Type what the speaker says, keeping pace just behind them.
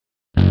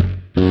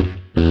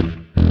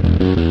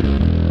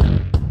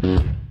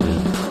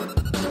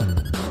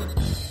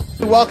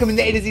Welcome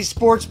into A to Z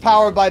Sports,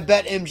 powered by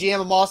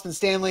BetMGM. I'm Austin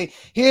Stanley.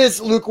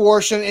 Here's Luke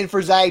Worsham in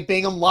for Zach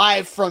Bingham,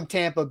 live from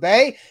Tampa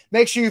Bay.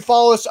 Make sure you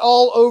follow us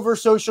all over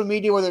social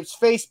media, whether it's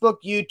Facebook,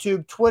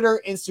 YouTube, Twitter,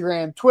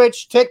 Instagram,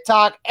 Twitch,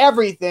 TikTok,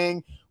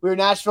 everything. We're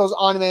Nashville's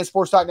on-demand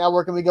sports talk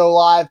network, and we go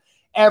live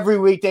every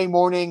weekday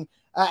morning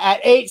at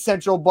 8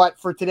 Central. But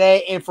for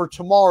today and for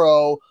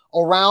tomorrow,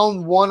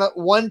 around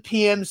 1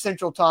 p.m.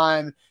 Central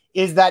Time,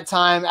 is that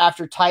time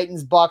after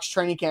Titans-Bucks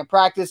training camp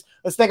practice.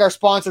 Let's thank our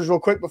sponsors real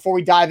quick before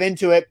we dive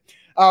into it.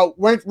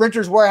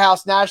 Renters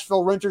Warehouse,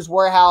 Nashville,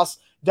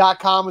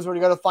 renterswarehouse.com is where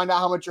you go to find out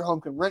how much your home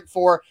can rent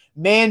for.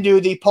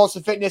 Mandu, the Pulse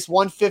of Fitness,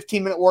 1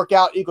 15-minute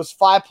workout equals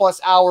 5+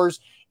 hours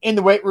in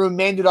the weight room.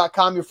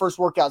 Mandu.com, your first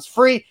workout's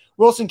free.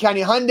 Wilson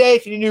County Hyundai,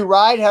 if you need a new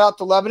ride, head out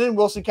to Lebanon,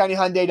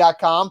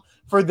 wilsoncountyhyundai.com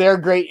for their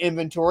great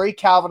inventory.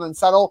 Calvin and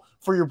Settle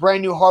for your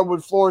brand new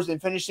hardwood floors and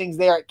finishings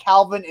there at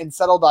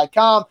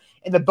calvinandsettle.com.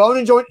 And the Bone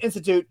and Joint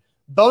Institute,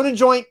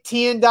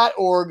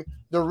 boneandjointtn.org,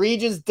 the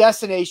region's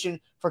destination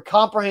for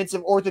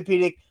comprehensive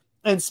orthopedic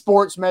and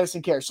sports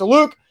medicine care. So,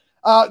 Luke,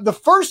 the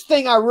first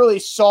thing I really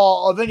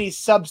saw of any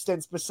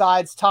substance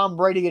besides Tom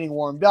Brady getting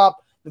warmed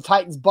up, the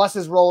Titans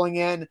buses rolling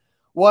in,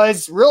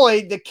 was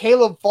really the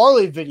Caleb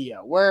Farley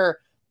video where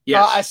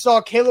I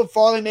saw Caleb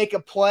Farley make a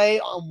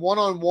play on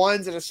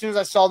one-on-ones. And as soon as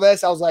I saw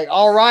this, I was like,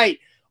 all right,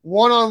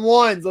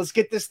 one-on-ones, let's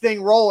get this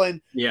thing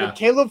rolling. Yeah. But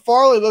Caleb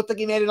Farley looked like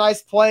he made a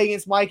nice play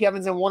against Mike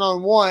Evans in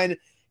one-on-one,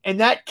 and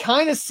that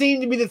kind of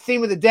seemed to be the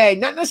theme of the day.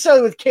 Not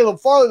necessarily with Caleb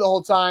Farley the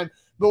whole time,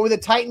 but with the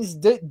Titans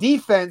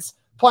defense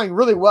playing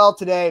really well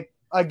today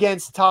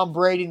against Tom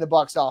Brady and the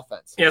Bucs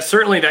offense. Yeah,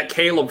 certainly that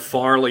Caleb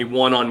Farley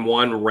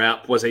one-on-one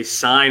rep was a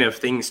sign of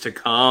things to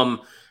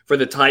come for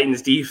the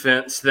Titans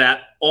defense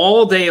that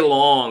all day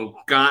long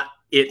got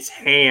its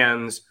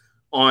hands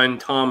on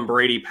Tom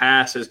Brady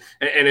passes.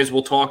 And as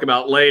we'll talk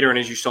about later, and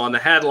as you saw in the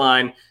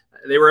headline,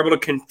 they were able to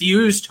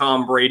confuse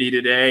Tom Brady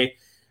today.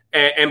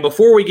 And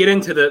before we get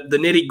into the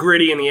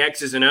nitty-gritty and the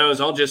X's and O's,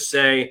 I'll just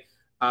say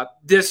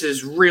this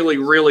is really,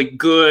 really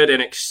good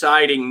and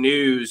exciting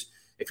news.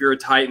 If you're a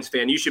Titans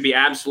fan, you should be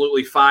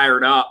absolutely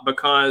fired up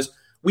because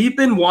we've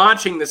been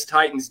watching this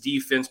Titans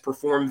defense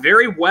perform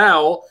very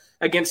well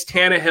against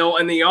Tannehill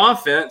and the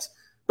offense.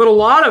 But a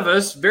lot of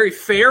us very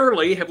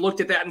fairly have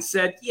looked at that and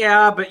said,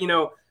 yeah, but, you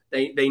know,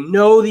 They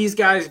know these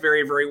guys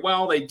very, very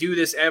well. They do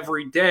this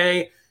every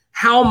day.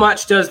 How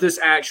much does this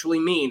actually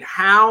mean?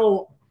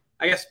 How,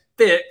 I guess,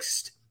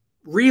 fixed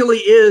really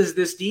is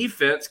this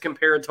defense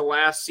compared to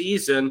last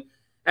season?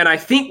 And I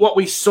think what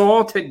we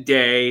saw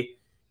today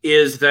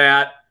is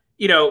that,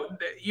 you know,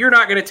 you're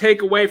not going to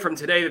take away from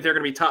today that they're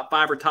going to be top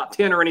 5 or top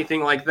 10 or anything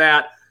like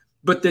that.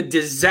 But the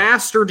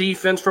disaster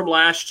defense from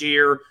last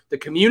year, the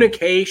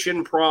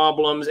communication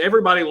problems,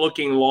 everybody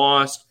looking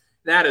lost,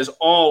 that is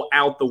all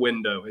out the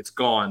window. It's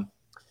gone.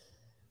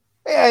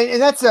 Yeah,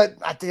 and I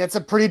think that's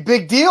a pretty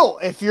big deal.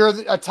 If you're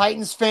a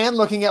Titans fan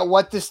looking at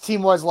what this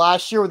team was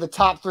last year with a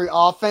top 3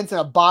 offense and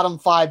a bottom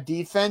 5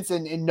 defense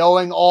and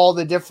knowing all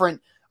the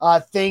different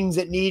things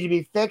that need to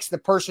be fixed, the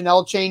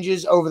personnel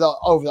changes over the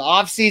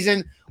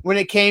offseason when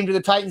it came to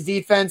the Titans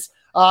defense.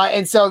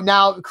 And so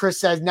now Chris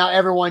says now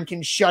everyone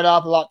can shut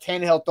up about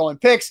Tannehill throwing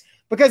picks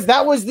because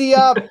that was the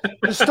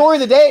story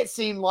of the day, it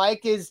seemed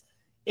like, is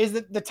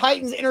that the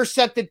Titans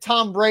intercepted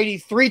Tom Brady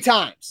 3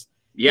 times.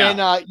 Yeah.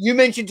 And you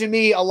mentioned to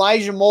me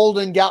Elijah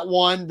Molden got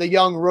one, the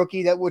young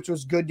rookie, which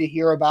was good to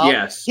hear about.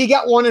 Yes. He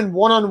got one in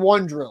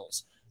one-on-one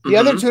drills. The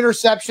other 2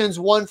 interceptions,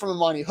 one from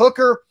Amani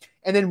Hooker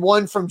and then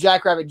one from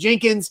Jackrabbit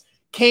Jenkins,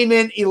 came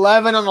in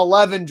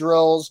 11-on-11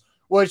 drills,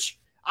 which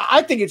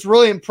I think it's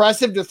really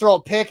impressive to throw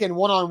a pick in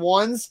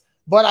one-on-ones.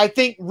 But I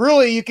think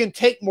really you can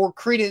take more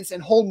credence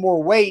and hold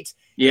more weight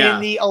in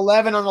the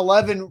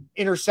 11-on-11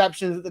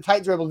 interceptions that the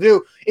Titans were able to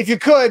do. If you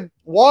could,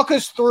 walk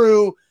us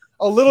through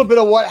a little bit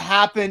of what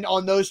happened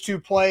on those 2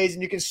 plays,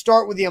 and you can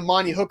start with the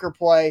Amani Hooker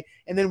play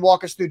and then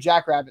walk us through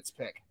Jackrabbit's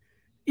pick.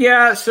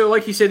 Yeah, so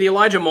like you said, the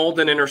Elijah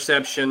Molden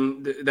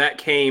interception, that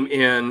came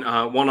in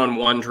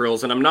one-on-one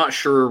drills, and I'm not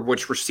sure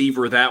which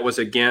receiver that was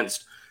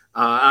against.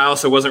 I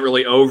also wasn't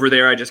really over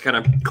there. I just kind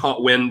of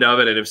caught wind of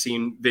it and have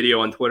seen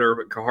video on Twitter,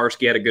 but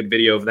Kaharski had a good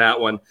video of that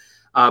one.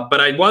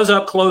 But I was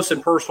up close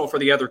and personal for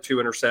the other 2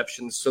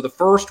 interceptions. So the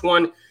first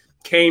one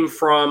came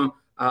from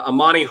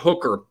Amani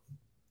Hooker.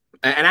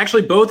 And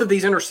actually, both of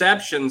these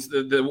interceptions,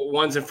 the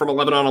ones from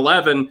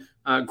 11-on-11,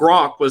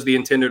 Gronk was the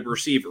intended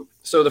receiver.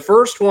 So the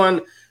first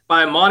one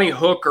by Amani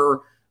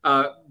Hooker,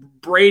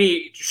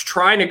 Brady just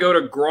trying to go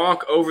to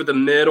Gronk over the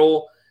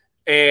middle,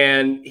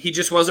 and he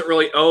just wasn't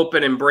really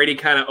open, and Brady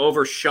kind of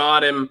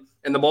overshot him,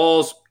 and the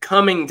ball's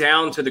coming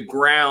down to the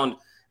ground.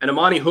 And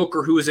Amani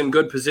Hooker, who was in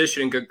good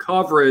position and good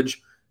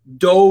coverage,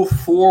 dove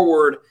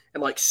forward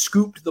and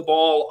scooped the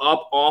ball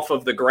up off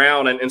of the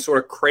ground and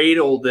sort of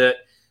cradled it.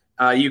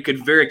 You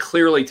could very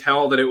clearly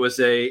tell that it was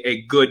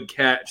a good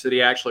catch, that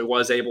he actually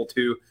was able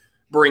to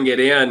bring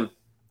it in.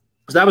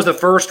 So that was the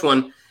first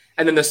one.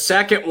 And then the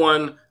second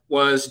one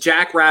was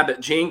Jackrabbit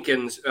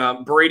Jenkins.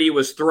 Brady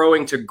was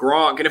throwing to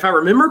Gronk. And if I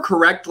remember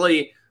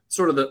correctly,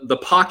 sort of the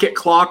pocket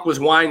clock was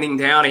winding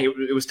down.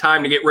 It was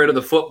time to get rid of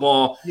the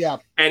football. Yeah.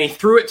 And he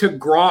threw it to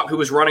Gronk, who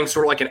was running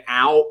sort of like an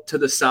out to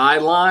the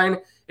sideline.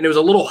 And it was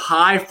a little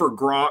high for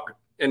Gronk.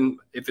 And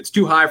if it's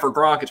too high for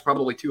Gronk, it's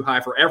probably too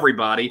high for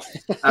everybody.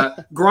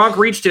 Gronk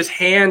reached his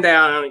hand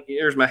out.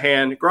 Here's my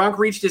hand. Gronk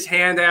reached his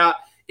hand out.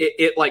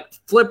 It like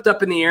flipped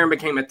up in the air and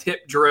became a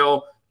tip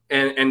drill.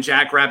 And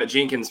Jack Rabbit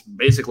Jenkins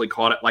basically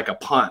caught it like a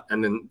punt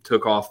and then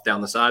took off down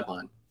the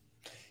sideline.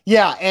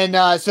 Yeah, and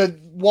so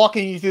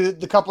walking you through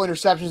the couple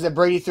interceptions that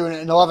Brady threw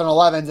in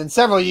 11-11s, and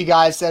several of you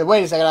guys said,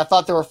 wait a second, I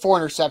thought there were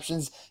 4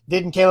 interceptions.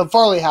 Didn't Caleb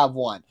Farley have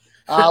one?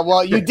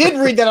 Well, you did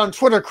read that on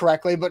Twitter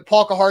correctly, but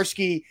Paul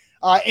Kaharski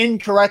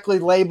incorrectly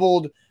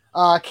labeled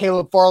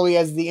Caleb Farley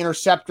as the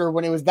interceptor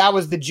when that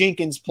was the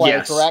Jenkins play,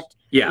 yes. Correct?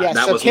 Yeah,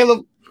 that so was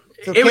Caleb.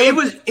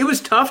 It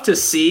was tough to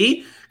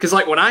see because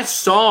like when I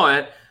saw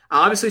it,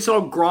 I obviously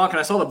saw Gronk and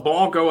I saw the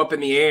ball go up in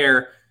the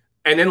air.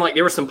 And then, like,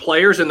 there were some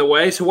players in the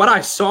way. So what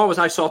I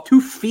saw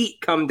 2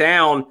 feet come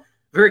down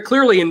very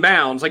clearly in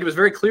bounds. Like, it was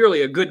very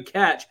clearly a good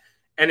catch.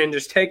 And then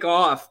just take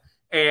off.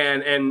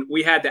 And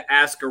we had to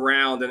ask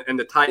around. And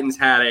the Titans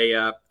had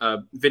a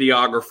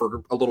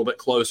videographer a little bit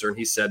closer. And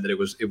he said that it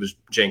was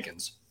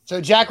Jenkins. So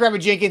Jack Rabbit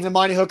Jenkins and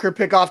Monty Hooker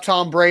pick off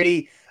Tom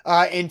Brady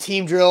in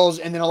team drills.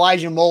 And then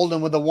Elijah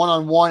Molden with a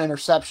one-on-one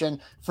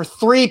interception for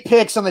 3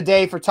 picks on the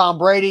day for Tom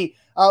Brady.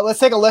 Let's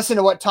take a listen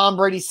to what Tom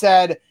Brady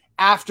said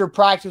after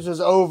practice was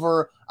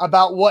over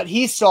about what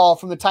he saw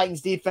from the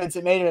Titans defense.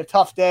 It made it a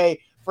tough day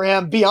for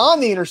him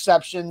beyond the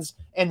interceptions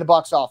and the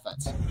Bucs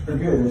offense. They're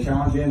good. They're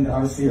challenging.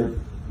 Obviously, are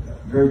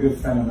very good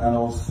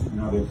fundamentals.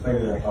 They play to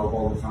their help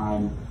all the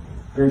time.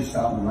 Very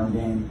stout in the run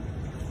game.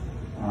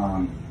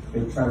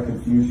 They try to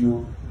confuse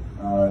you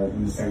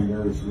in the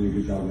secondary. It's a really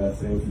good job of that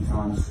today a few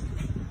times.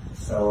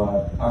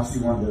 So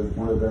obviously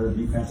one of the better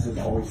defenses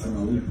always in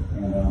the league,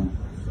 and there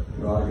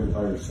are a lot of good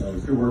players. So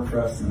it's good work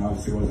for us, and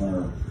obviously it wasn't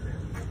our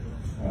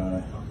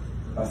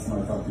last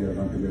time I talked to you, I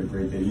don't think we had a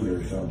great day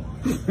either. So,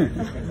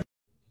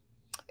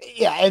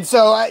 yeah, and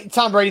so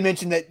Tom Brady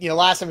mentioned that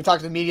last time we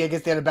talked to the media, I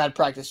guess they had a bad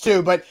practice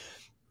too.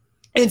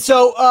 And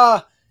so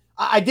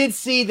I did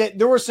see that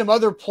there were some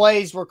other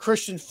plays where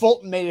Christian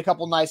Fulton made a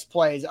couple nice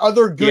plays,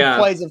 other good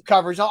plays of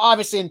coverage. Now,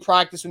 obviously, in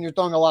practice when you're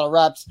throwing a lot of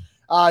reps,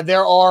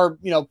 there are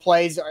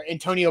plays.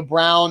 Antonio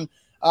Brown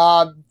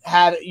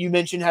had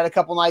a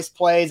couple nice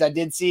plays. I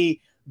did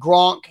see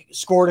Gronk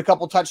scored a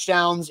couple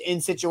touchdowns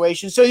in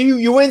situations. So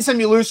you win some,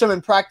 you lose some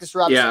in practice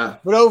reps. Yeah.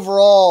 But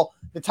overall,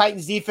 the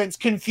Titans defense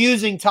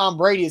confusing Tom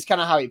Brady is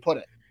kind of how he put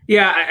it.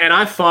 Yeah, and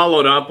I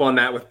followed up on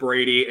that with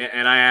Brady,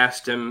 and I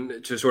asked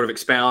him to sort of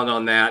expound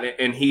on that.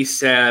 And he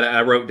said,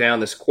 I wrote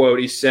down this quote.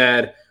 He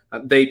said,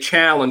 they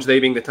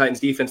being the Titans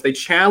defense, they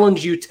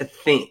challenge you to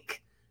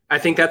think. I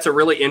think that's a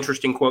really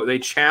interesting quote. They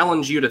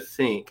challenge you to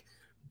think.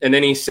 And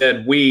then he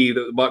said,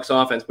 the Bucs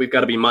offense, we've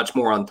got to be much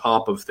more on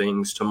top of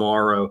things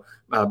tomorrow.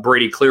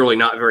 Brady clearly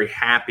not very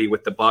happy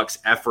with the Bucs'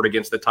 effort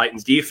against the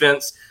Titans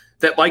defense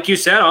that, like you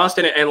said,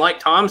 Austin, and like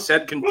Tom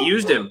said,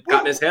 confused him,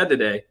 got in his head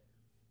today.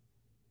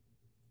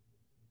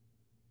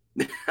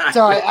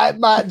 Sorry,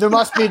 there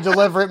must be a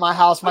delivery at my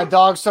house. My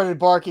dog started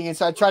barking, and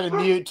so I tried to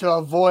mute to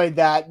avoid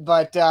that.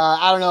 But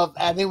I don't know.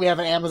 I think we have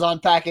an Amazon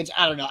package.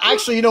 I don't know.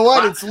 Actually, you know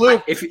what? It's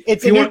Luke.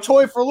 It's a new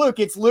toy for Luke.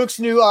 It's Luke's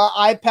new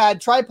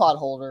iPad tripod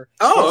holder.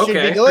 Oh, okay.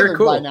 Should be delivered Very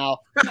cool. by now.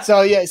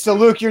 So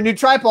Luke, your new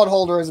tripod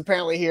holder is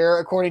apparently here,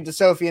 according to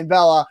Sophie and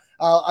Bella,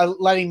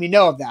 letting me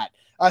know of that.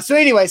 So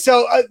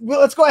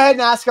let's go ahead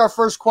and ask our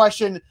first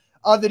question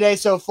of the day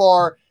so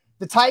far.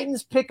 The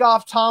Titans pick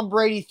off Tom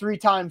Brady 3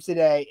 times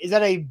today. Is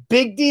that a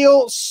big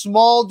deal,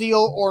 small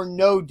deal, or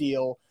no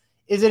deal?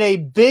 Is it a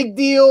big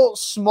deal,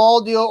 small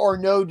deal, or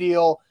no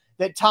deal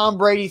that Tom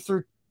Brady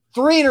threw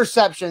 3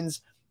 interceptions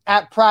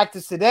at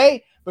practice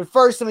today? But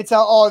first, let me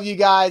tell all of you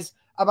guys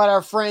about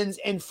our friends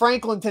in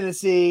Franklin,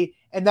 Tennessee,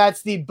 and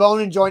that's the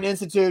Bone and Joint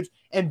Institute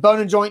and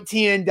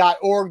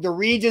boneandjointtn.org, the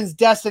region's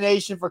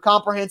destination for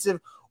comprehensive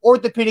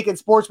orthopedic and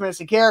sports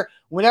medicine care.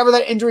 Whenever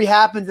that injury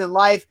happens in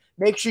life,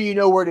 make sure you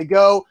know where to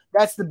go.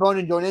 That's the Bone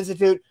and Joint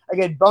Institute.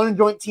 Again,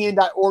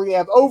 boneandjointtn.org. They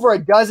have over a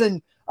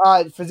dozen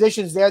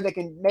physicians there that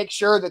can make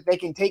sure that they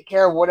can take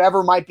care of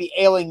whatever might be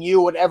ailing you,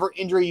 whatever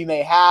injury you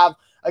may have.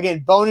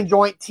 Again,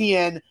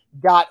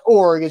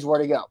 boneandjointtn.org is where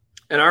to go.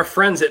 And our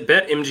friends at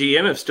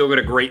BetMGM have still got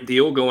a great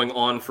deal going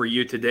on for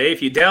you today.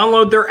 If you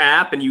download their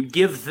app and you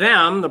give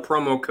them the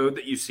promo code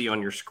that you see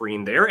on your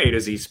screen there, A to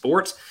Z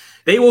Sports,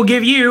 they will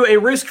give you a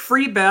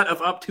risk-free bet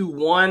of up to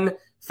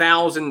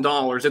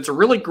 $1,000. It's a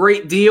really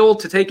great deal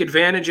to take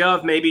advantage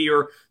of. Maybe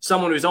you're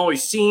someone who's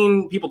always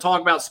seen people talk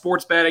about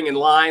sports betting and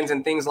lines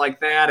and things like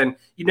that, and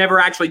you've never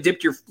actually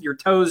dipped your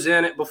toes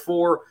in it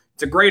before.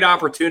 It's a great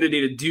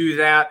opportunity to do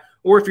that.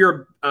 Or if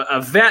you're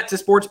a vet to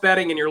sports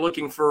betting and you're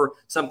looking for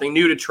something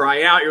new to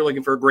try out, you're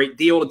looking for a great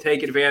deal to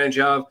take advantage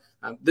of,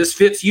 this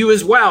fits you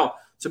as well.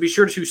 So be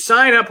sure to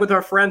sign up with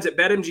our friends at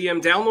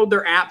BetMGM. Download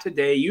their app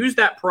today. Use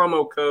that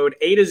promo code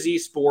A to Z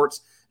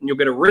Sports, and you'll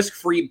get a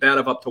risk-free bet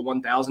of up to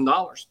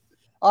 $1,000.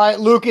 All right,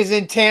 Luke is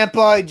in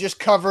Tampa. He just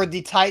covered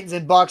the Titans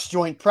and Bucks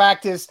joint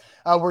practice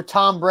where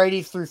Tom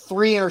Brady threw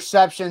 3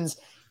 interceptions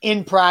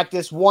in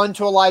practice, 1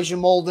 to Elijah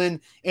Molden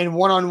in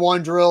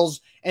one-on-one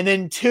drills, and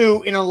then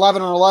 2 in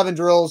 11-on-11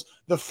 drills,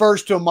 the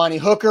first to Amani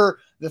Hooker,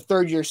 the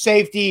third-year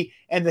safety,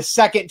 and the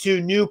second to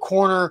new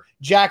corner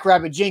Jack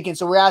Rabbit Jenkins.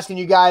 So we're asking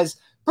you guys,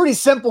 pretty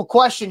simple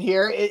question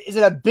here. Is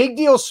it a big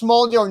deal,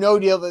 small deal, or no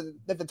deal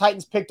that the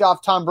Titans picked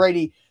off Tom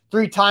Brady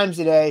 3 times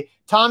today?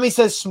 Tommy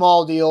says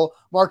small deal.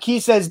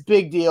 Marquis says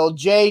big deal.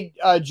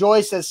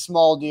 Joy says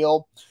small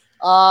deal.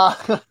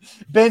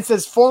 Ben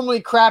says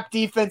formerly crap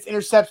defense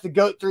intercepts the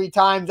GOAT 3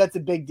 times. That's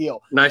a big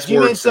deal. Nice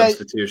G-Man word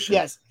substitution.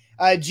 Yes.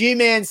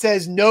 G-Man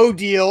says no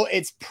deal.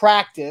 It's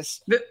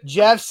practice.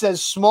 Jeff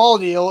says small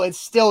deal. It's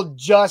still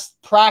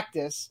just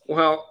practice.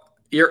 Well,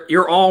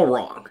 you're all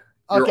wrong.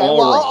 Okay,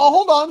 hold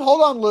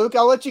on, Luke.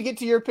 I'll let you get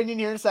to your opinion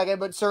here in a second.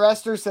 But Sir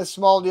Esther says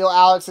small deal.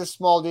 Alex says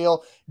small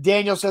deal.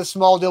 Daniel says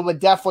small deal, but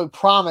definitely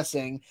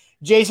promising.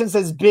 Jason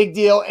says big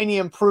deal. Any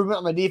improvement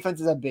on the defense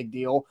is a big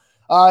deal.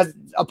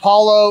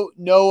 Apollo,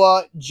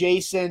 Noah,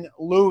 Jason,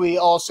 Louie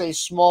all say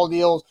small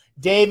deals.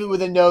 David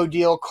with a no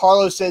deal.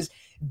 Carlos says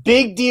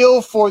big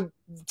deal for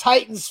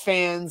Titans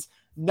fans,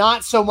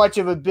 not so much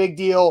of a big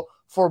deal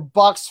for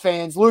Bucks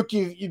fans. Luke,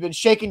 you've been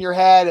shaking your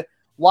head.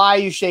 Why are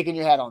you shaking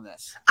your head on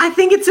this? I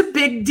think it's a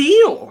big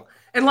deal.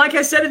 And like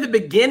I said at the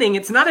beginning,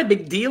 it's not a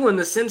big deal in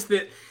the sense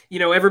that,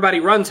 everybody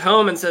runs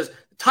home and says,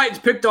 the Titans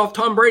picked off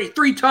Tom Brady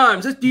 3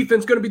 times. This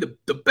defense is going to be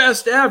the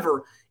best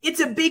ever. It's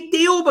a big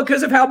deal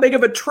because of how big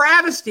of a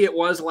travesty it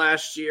was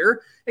last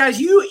year. As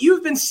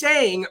you've been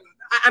saying,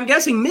 I'm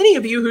guessing many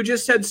of you who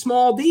just said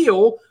small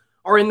deal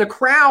are in the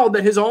crowd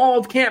that has all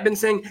of camp been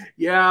saying,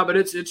 yeah, but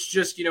it's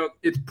just,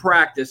 it's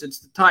practice. It's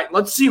the Titans.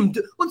 Let's see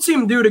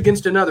him do it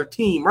against another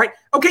team, right?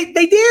 Okay,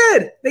 they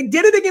did. They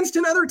did it against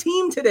another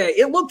team today.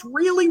 It looked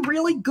really,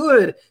 really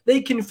good. They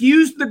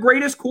confused the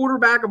greatest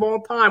quarterback of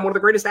all time, one of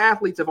the greatest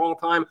athletes of all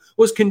time,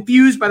 was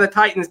confused by the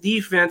Titans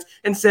defense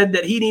and said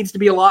that he needs to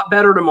be a lot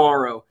better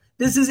tomorrow.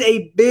 This is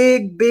a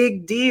big,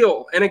 big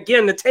deal. And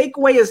again, the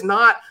takeaway is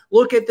not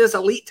look at this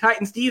elite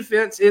Titans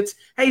defense. It's,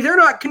 hey, they're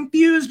not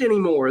confused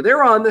anymore.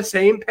 They're on the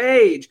same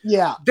page.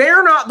 Yeah.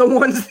 They're not the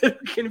ones that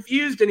are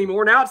confused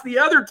anymore. Now it's the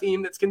other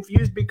team that's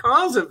confused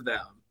because of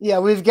them. Yeah,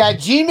 we've got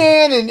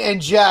G-Man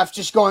and Jeff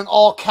just going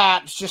all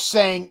caps, just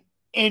saying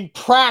in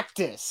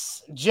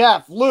practice.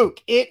 Jeff,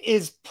 Luke, it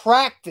is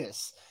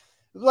practice.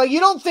 Like, you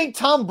don't think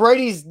Tom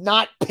Brady's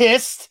not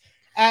pissed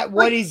at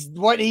what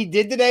he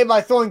did today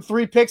by throwing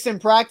 3 picks in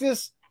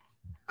practice?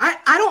 I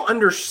don't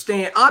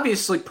understand.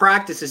 Obviously,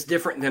 practice is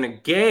different than a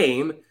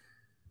game.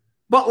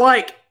 But,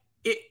 like,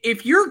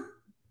 if you're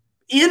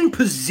in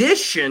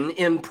position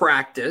in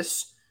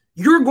practice,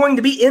 you're going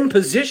to be in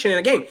position in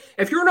a game.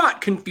 If you're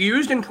not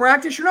confused in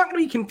practice, you're not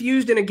going to be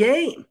confused in a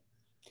game.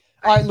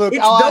 All right, Luke,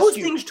 those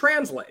things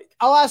translate.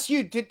 I'll ask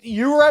you,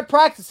 you were at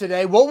practice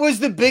today. What was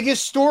the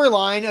biggest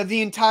storyline of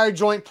the entire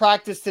joint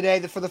practice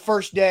today for the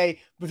first day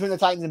between the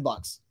Titans and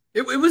Bucks?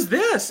 It was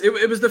this.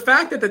 It was the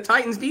fact that the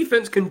Titans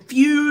defense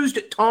confused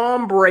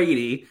Tom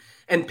Brady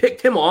and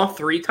picked him off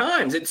 3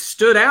 times. It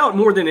stood out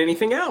more than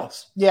anything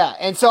else. Yeah,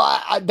 and so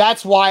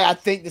that's why I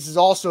think this is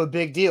also a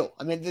big deal.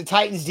 I mean, the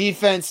Titans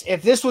defense,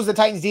 if this was the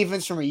Titans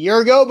defense from a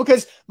year ago,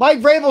 because Mike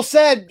Vrabel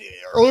said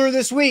earlier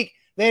this week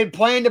they had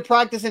planned to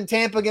practice in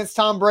Tampa against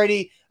Tom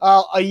Brady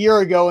a year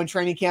ago in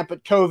training camp,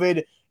 but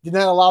COVID did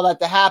not allow that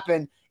to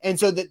happen. And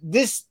so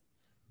this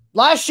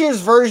last year's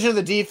version of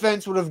the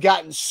defense would have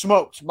gotten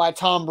smoked by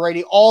Tom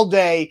Brady all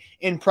day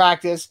in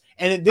practice.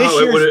 And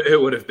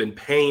it would have been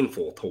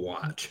painful to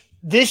watch.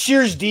 This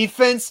year's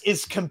defense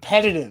is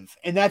competitive,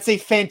 and that's a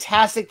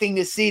fantastic thing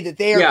to see that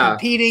they are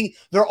competing.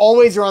 They're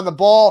always around the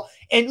ball.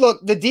 And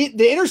look, the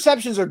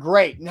interceptions are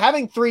great, and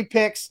having 3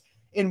 picks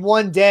in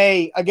one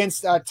day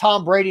against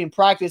Tom Brady in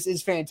practice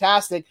is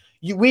fantastic.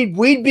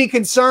 We'd be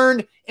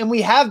concerned, and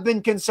we have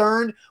been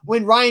concerned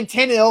when Ryan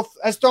Tannehill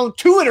has thrown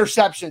 2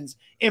 interceptions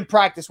in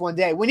practice one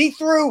day. When he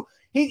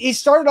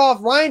started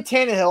off, Ryan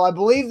Tannehill, I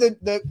believe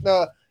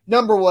the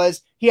number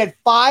was, he had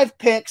 5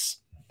 picks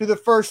through the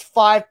first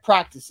 5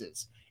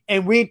 practices.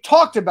 And we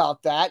talked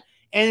about that,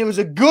 and it was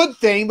a good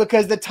thing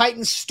because the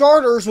Titans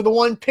starters were the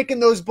one picking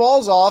those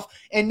balls off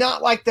and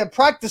not like the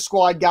practice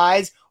squad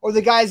guys or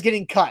the guys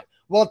getting cut.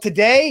 Well,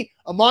 today,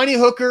 Amani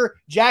Hooker,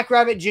 Jack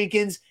Rabbit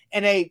Jenkins,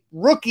 and a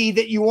rookie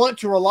that you want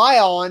to rely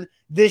on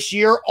this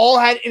year all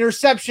had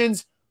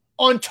interceptions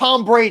on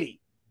Tom Brady.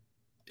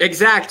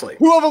 Exactly.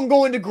 2 of them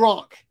going to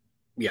Gronk.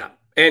 Yeah.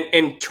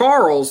 And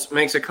Charles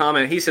makes a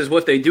comment. He says, well,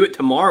 if they do it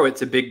tomorrow,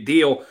 it's a big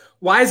deal.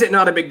 Why is it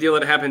not a big deal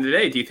that it happened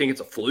today? Do you think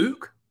it's a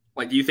fluke?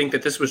 Like, do you think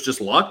that this was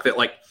just luck, that,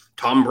 like,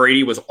 Tom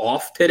Brady was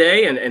off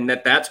today and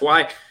that's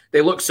why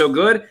they look so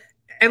good?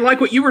 And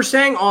like what you were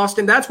saying,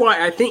 Austin, that's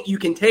why I think you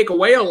can take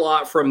away a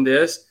lot from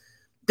this.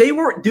 They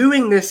weren't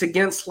doing this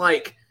against,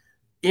 like,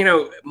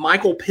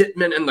 Michael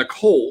Pittman and the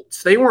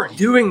Colts. They weren't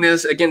doing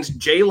this against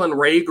Jalen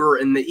Reagor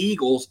and the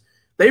Eagles.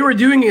 They were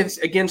doing it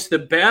against the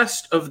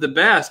best of the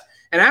best.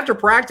 And after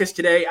practice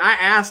today, I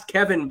asked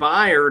Kevin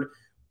Byard,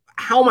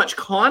 how much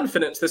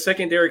confidence the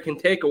secondary can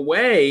take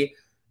away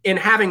in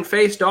having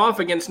faced off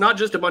against not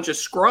just a bunch of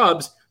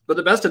scrubs, but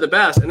the best of the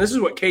best. And this is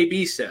what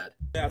KB said.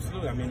 Yeah,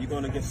 absolutely. I mean, you're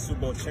going against the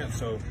Super Bowl champs,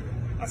 so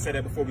I said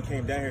that before we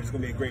came down here. It's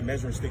going to be a great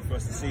measuring stick for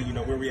us to see,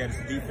 where we at as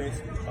a defense.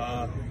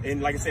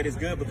 And like I said, it's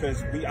good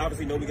because we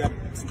obviously know we got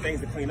some things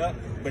to clean up,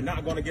 but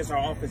not going against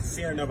our offense,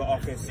 seeing another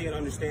offense, seeing,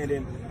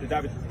 understanding the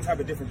type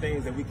of different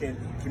things that we can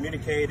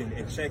communicate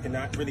and check and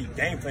not really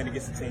game plan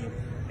against the team.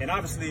 And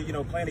obviously,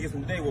 playing against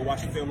them today, we'll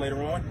watch the film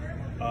later on,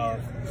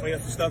 clean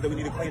up some stuff that we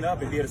need to clean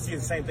up and be able to see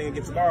the same thing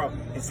again tomorrow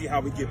and see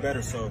how we get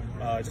better. So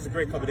just a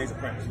great couple of days of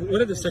practice. What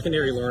did the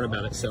secondary learn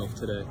about itself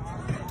today?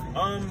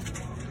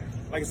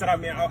 Like I said, I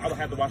would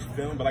have to watch the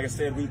film, but like I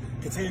said, we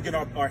continue to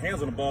get our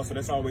hands on the ball, so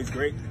that's always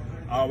great.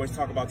 I always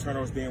talk about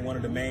turnovers being one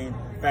of the main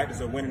factors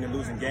of winning and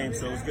losing games,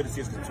 so it's good to see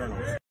us get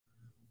turnovers.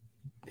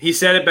 He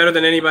said it better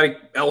than anybody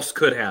else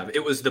could have.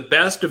 It was the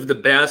best of the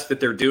best that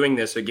they're doing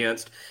this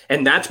against,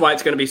 and that's why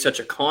it's going to be such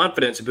a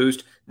confidence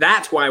boost.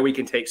 That's why we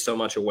can take so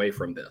much away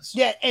from this.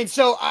 Yeah, and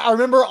so I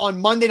remember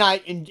on Monday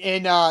night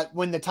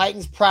when the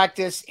Titans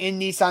practiced in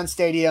Nissan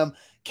Stadium,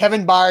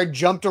 Kevin Byard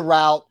jumped a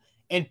route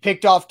and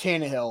picked off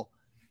Tannehill.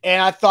 And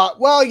I thought,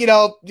 well,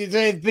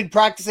 they've been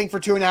practicing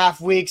for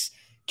 2.5 weeks.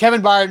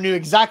 Kevin Byard knew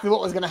exactly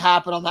what was going to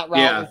happen on that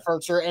route with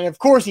Furtzer, and of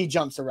course he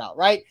jumps the route,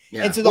 right?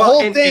 Yeah. And so the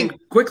whole thing.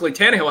 And quickly,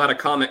 Tannehill had a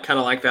comment kind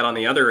of like that on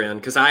the other end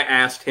because I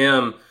asked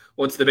him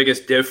what's the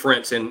biggest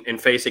difference in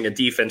facing a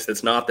defense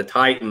that's not the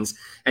Titans,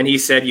 and he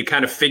said you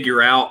kind of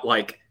figure out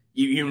like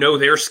you know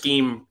their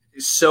scheme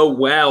so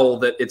well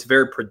that it's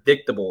very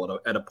predictable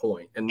at a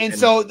point. And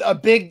so I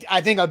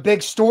think a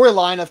big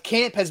storyline of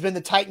camp has been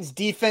the Titans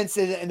defense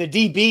and the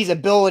DB's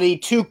ability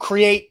to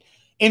create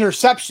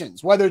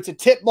interceptions, whether it's a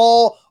tip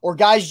ball or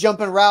guys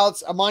jumping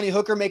routes, Amani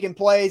Hooker making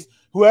plays,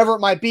 whoever it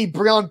might be.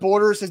 Breon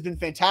Borders has been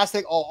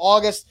fantastic all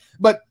August,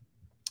 but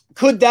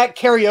could that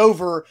carry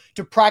over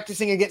to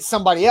practicing against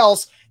somebody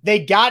else?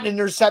 They got an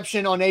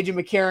interception on A.J.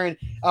 McCarron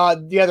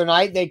the other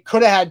night. They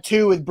could have had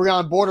 2 with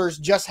Breon Borders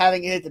just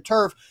having hit the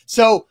turf.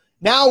 So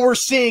now we're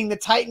seeing the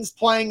Titans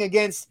playing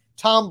against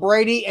Tom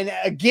Brady, and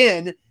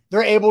again,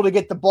 they're able to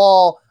get the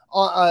ball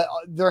on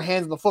their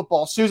hands on the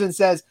football. Susan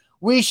says,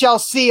 we shall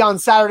see on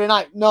Saturday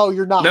night. No,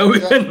 you're not. No,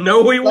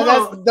 we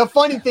won't. The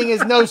funny thing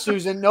is, no,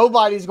 Susan,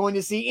 nobody's going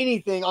to see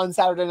anything on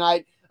Saturday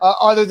night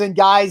other than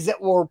guys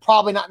that will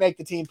probably not make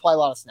the team play a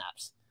lot of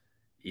snaps.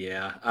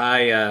 Yeah,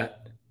 I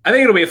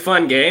think it'll be a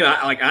fun game.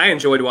 I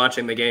enjoyed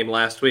watching the game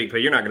last week,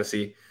 but you're not going to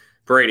see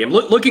Brady. I'm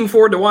looking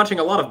forward to watching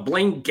a lot of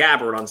Blaine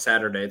Gabbert on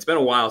Saturday. It's been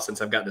a while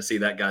since I've gotten to see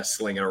that guy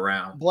slinging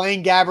around.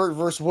 Blaine Gabbert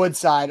versus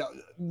Woodside.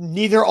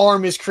 Neither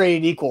arm is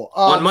created equal.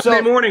 On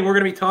Monday morning, we're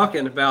going to be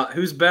talking about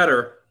who's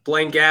better,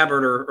 Blaine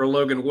Gabbert or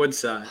Logan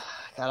Woodside.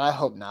 God, I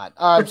hope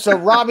not. So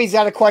Robbie's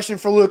got a question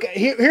for Luke.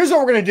 Here's what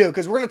we're going to do,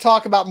 because we're going to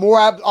talk about more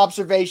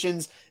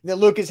observations that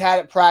Luke has had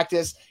at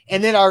practice.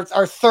 And then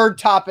our third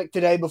topic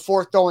today,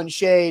 before throwing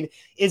shade,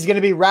 is going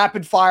to be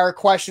rapid fire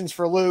questions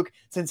for Luke,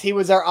 since he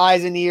was our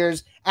eyes and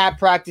ears at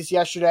practice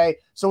yesterday.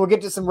 So we'll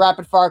get to some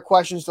rapid fire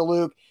questions to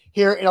Luke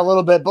here in a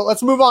little bit. But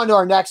let's move on to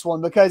our next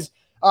one, because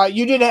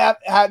you did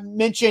have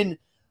mentioned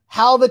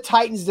how the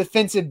Titans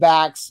defensive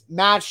backs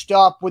matched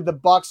up with the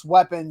Bucs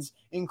weapons,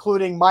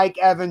 including Mike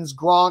Evans,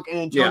 Gronk, and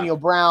Antonio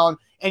Brown.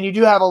 And you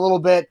do have a little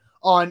bit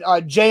on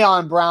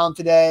Jayon Brown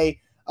today,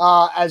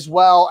 as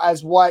well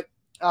as what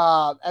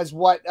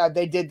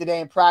they did today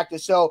in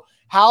practice. So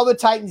how the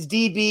Titans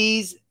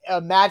DBs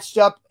matched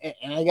up,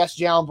 and I guess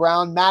Jayon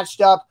Brown matched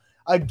up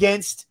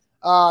against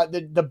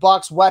the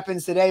Bucs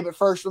weapons today. But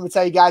first, let me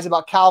tell you guys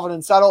about Calvin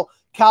and Settle.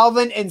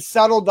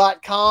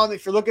 CalvinandSettle.com.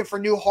 If you're looking for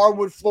new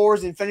hardwood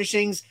floors and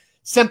finishings,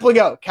 simply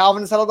go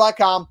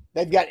CalvinandSettle.com.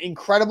 They've got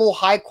incredible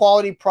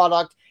high-quality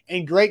product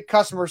and great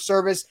customer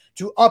service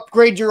to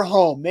upgrade your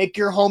home, make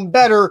your home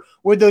better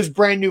with those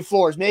brand new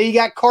floors. Maybe you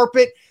got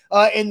carpet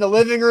in the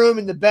living room,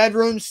 in the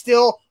bedroom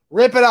still,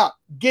 rip it up.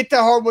 Get the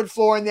hardwood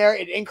floor in there.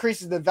 It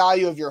increases the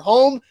value of your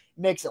home,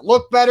 makes it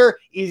look better,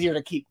 easier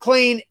to keep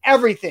clean,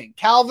 everything.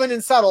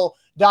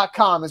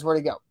 CalvinandSettle.com is where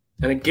to go.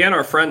 And again,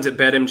 our friends at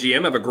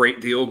BetMGM have a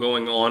great deal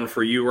going on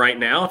for you right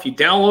now. If you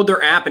download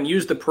their app and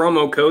use the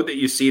promo code that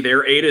you see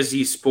there, A to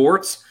Z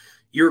Sports,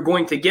 you're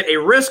going to get a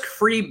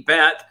risk-free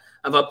bet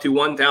of up to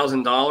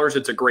 $1,000.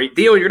 It's a great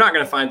deal. You're not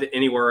going to find it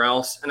anywhere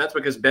else, and that's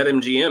because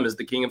BetMGM is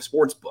the king of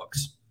sports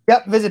books.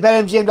 Yep, visit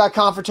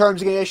BetMGM.com for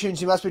terms and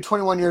conditions. You must be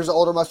 21 years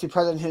old or must be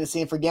present in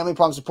Tennessee. And for gambling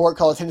problem support,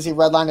 call the Tennessee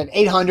Red Line at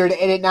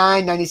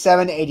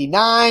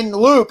 800-889-9789.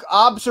 Luke,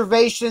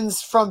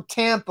 observations from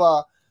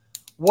Tampa.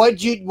 What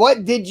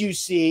did you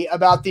see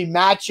about the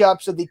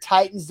matchups of the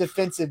Titans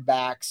defensive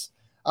backs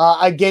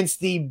against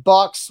the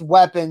Bucs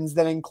weapons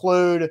that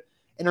include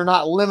and are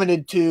not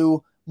limited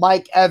to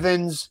Mike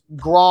Evans,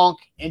 Gronk,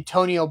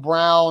 Antonio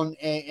Brown,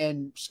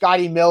 and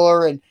Scotty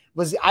Miller? And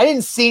I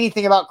didn't see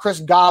anything about Chris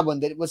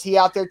Godwin. Was he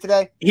out there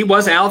today? He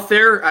was out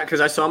there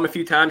because I saw him a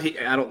few times.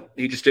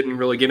 He just didn't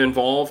really get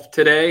involved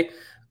today.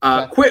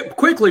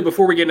 Quickly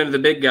before we get into the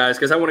big guys,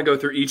 because I want to go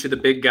through each of the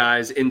big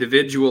guys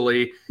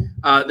individually.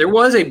 There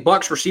was a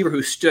Bucs receiver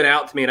who stood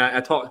out to me, and I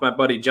talked to my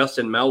buddy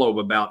Justin Mello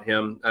about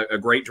him, a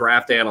great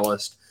draft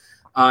analyst.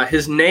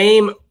 His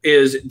name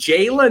is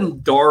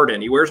Jalen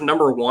Darden. He wears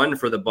number 1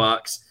 for the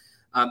Bucs.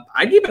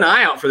 I'd keep an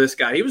eye out for this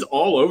guy. He was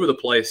all over the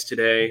place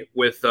today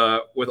with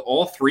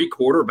all 3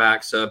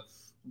 quarterbacks.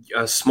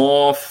 A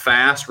small,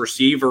 fast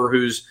receiver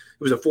who's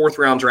a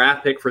 4th-round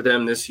draft pick for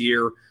them this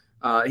year.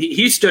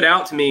 He stood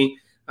out to me.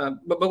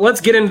 But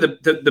let's get into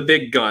the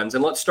big guns,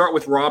 and let's start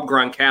with Rob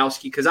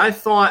Gronkowski, because I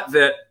thought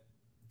that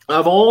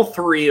of all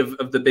 3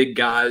 of the big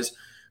guys,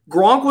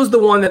 Gronk was the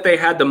one that they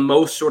had the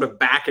most sort of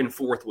back and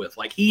forth with.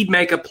 Like, he'd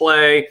make a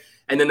play,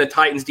 and then the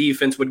Titans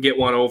defense would get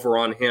one over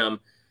on him.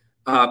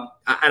 And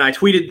I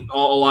tweeted a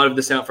lot of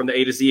this out from the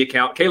A to Z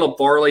account. Caleb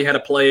Farley had a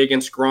play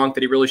against Gronk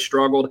that he really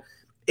struggled.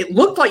 It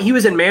looked like he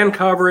was in man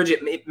coverage.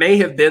 It may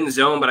have been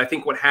zone, but I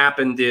think what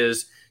happened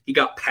is he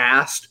got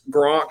past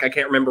Gronk. I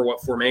can't remember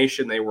what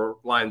formation they were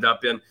lined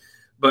up in,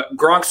 but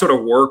Gronk sort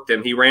of worked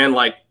him. He ran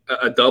like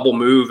a double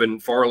move,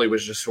 and Farley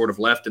was just sort of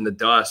left in the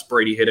dust.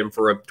 Brady hit him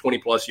for a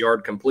 20-plus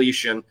yard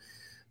completion.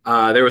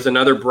 There was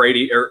another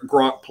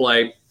Gronk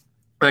play.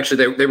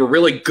 Actually, they were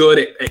really good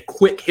at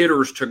quick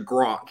hitters to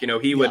Gronk. You know,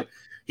 he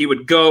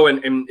would go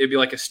and it'd be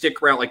like a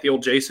stick route, like the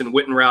old Jason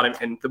Witten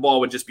route, and the ball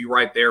would just be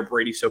right there.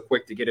 Brady's so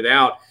quick to get it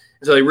out.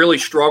 And so they really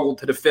struggled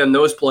to defend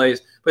those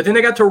plays. But then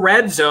they got to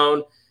red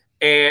zone,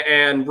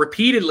 and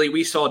repeatedly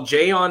we saw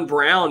Jayon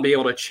Brown be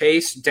able to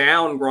chase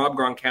down Rob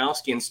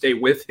Gronkowski and stay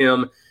with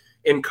him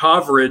in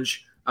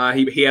coverage.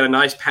 He had a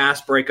nice pass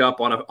breakup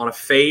on a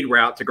fade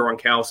route to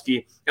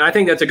Gronkowski. And I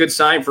think that's a good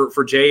sign for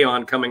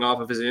Jayon coming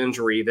off of his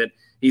injury, that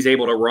he's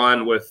able to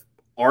run with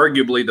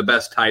arguably the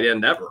best tight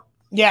end ever.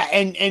 Yeah,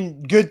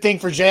 and good thing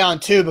for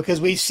Jayon, too, because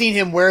we've seen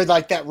him wear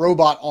like that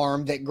robot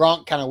arm that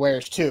Gronk kind of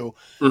wears, too.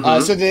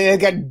 Mm-hmm. So they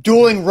got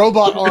dueling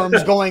robot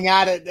arms going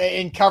at it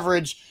in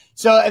coverage.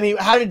 So, I mean,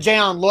 how did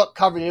Jayon look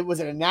covered? Was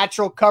it a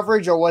natural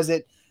coverage, or was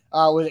it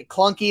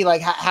clunky?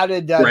 Like, how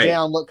did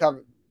Jayon look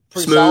covered?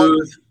 Pretty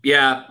smooth, solid?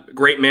 Yeah,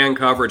 great man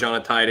coverage on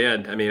a tight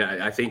end. I mean,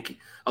 I think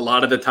a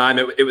lot of the time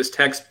it was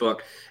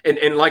textbook.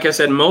 And like I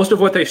said, most of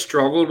what they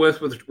struggled with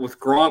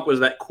Gronk was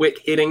that quick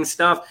hitting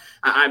stuff.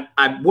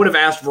 I would have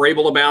asked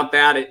Vrabel about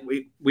that.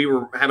 We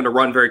were having to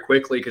run very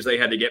quickly because they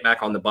had to get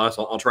back on the bus.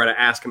 I'll try to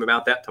ask him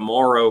about that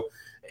tomorrow.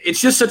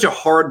 It's just such a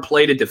hard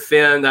play to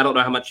defend. I don't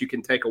know how much you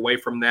can take away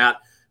from that.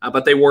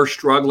 But they were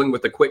struggling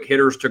with the quick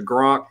hitters to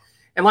Gronk.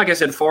 And like I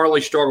said, Farley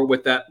struggled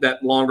with that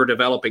longer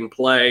developing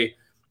play.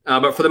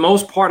 But for the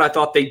most part, I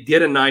thought they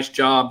did a nice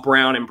job,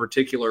 Brown in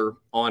particular,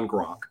 on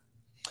Gronk.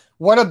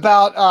 What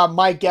about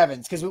Mike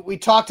Evans? Because we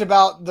talked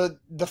about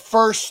the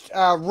first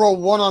real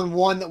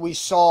one-on-one that we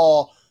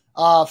saw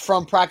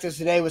from practice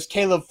today was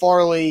Caleb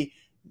Farley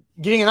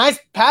getting a nice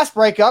pass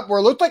breakup where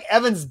it looked like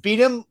Evans beat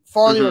him.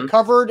 Farley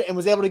recovered and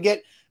was able to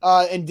get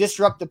and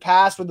disrupt the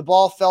pass when the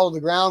ball fell to the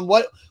ground.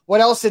 What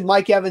else did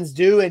Mike Evans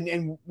do,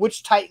 and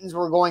which Titans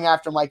were going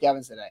after Mike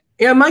Evans today?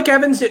 Yeah, Mike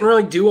Evans didn't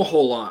really do a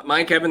whole lot.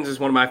 Mike Evans is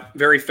one of my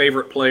very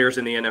favorite players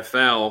in the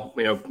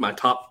NFL, my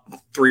top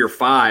 3 or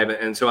 5,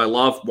 and so I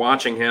love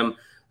watching him.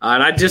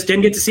 And I just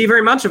didn't get to see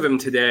very much of him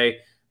today.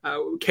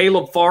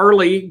 Caleb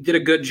Farley did a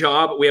good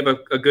job. We have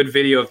a good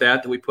video of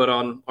that we put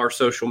on our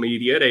social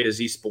media at A to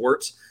Z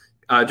Sports.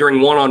 During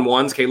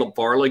one-on-ones, Caleb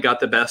Farley got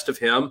the best of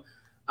him.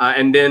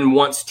 And then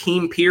once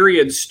team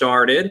periods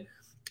started,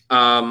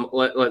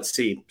 let's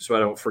see, so I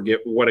don't forget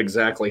what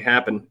exactly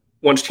happened.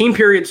 Once team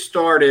periods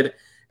started,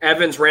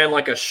 Evans ran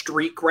like a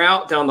streak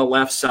route down the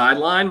left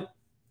sideline,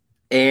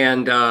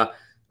 and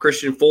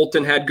Christian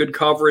Fulton had good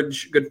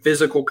coverage, good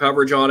physical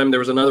coverage on him. There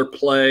was another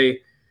play,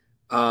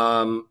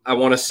 I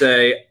want to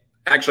say,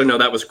 actually, no,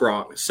 that was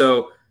Gronk.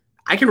 So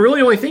I can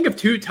really only think of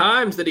 2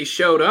 times that he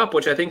showed up,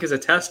 which I think is a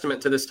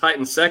testament to this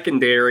Titans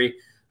secondary.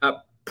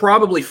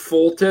 Probably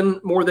Fulton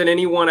more than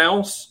anyone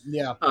else.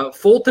 Yeah.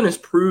 Fulton is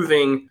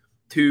proving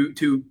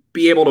to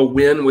be able to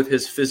win with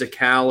his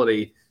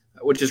physicality,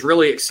 which is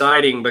really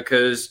exciting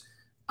because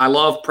I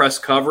love press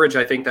coverage.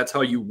 I think that's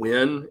how you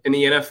win in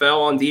the NFL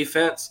on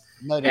defense.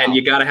 No doubt. And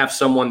you got to have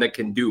someone that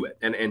can do it,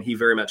 and he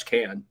very much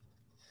can.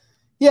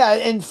 Yeah,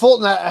 and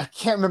Fulton, I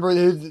can't remember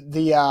who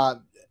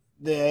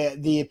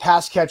the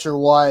pass catcher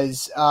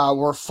was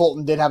where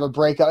Fulton did have a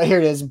breakup. Here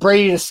it is.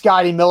 Brady to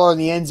Scotty Miller in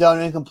the end zone,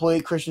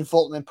 incomplete. Christian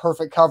Fulton in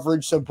perfect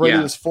coverage, so Brady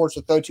was forced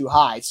to throw too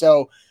high.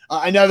 So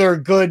another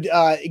good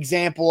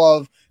example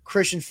of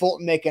Christian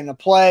Fulton making a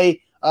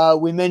play.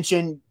 We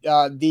mentioned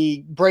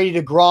the Brady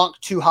to Gronk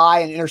too high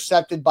and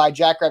intercepted by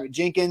Jackrabbit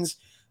Jenkins.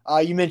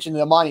 You mentioned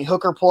the Amani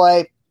Hooker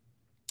play.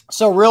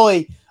 So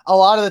really, a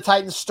lot of the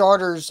Titans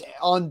starters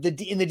in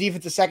the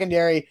defensive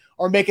secondary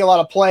are making a lot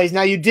of plays.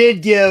 Now, you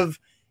did give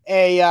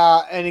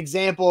an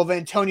example of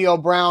Antonio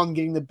Brown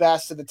getting the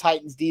best of the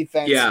Titans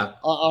defense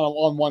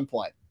on one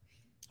play.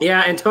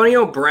 Yeah,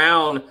 Antonio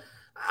Brown,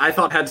 I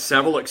thought, had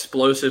several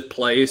explosive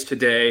plays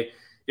today.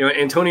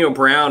 Antonio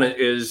Brown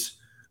is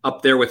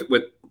up there with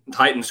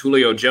Titans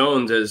Julio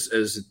Jones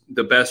as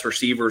the best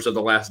receivers of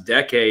the last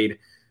decade.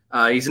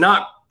 He's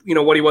not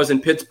what he was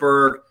in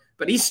Pittsburgh,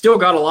 but he's still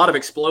got a lot of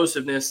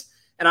explosiveness.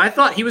 And I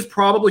thought he was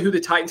probably who the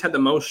Titans had the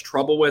most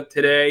trouble with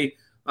today.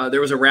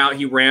 There was a route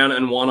he ran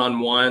in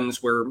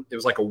one-on-ones where it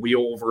was like a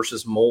wheel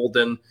versus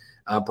Molden.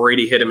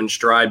 Brady hit him in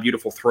stride,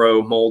 beautiful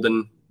throw.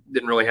 Molden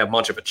didn't really have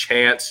much of a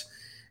chance.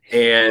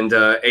 And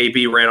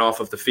AB ran off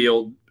of the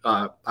field.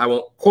 I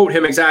won't quote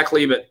him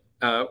exactly, but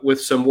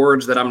with some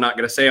words that I'm not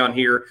going to say on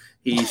here,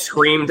 he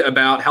screamed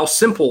about how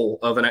simple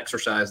of an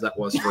exercise that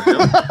was for him.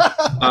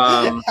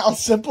 How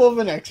simple of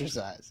an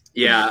exercise.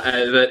 Yeah,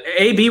 but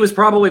AB was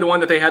probably the one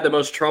that they had the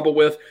most trouble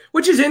with,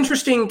 which is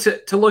interesting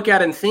to look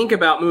at and think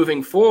about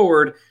moving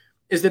forward,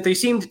 is that they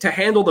seemed to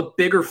handle the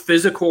bigger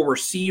physical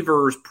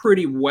receivers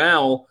pretty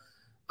well.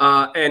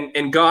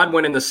 And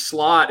Godwin in the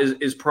slot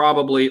is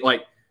probably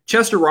like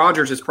Chester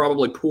Rogers is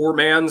probably poor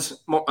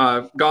man's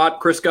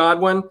Chris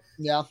Godwin.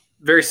 Yeah.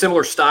 Very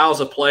similar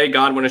styles of play.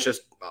 Godwin is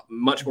just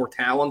much more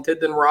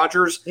talented than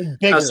Rogers.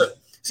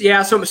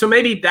 So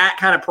maybe that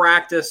kind of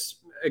practice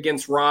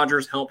against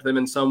Rodgers helped them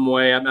in some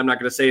way. I'm not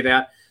going to say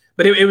that.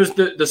 But it was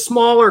the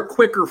smaller,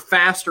 quicker,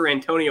 faster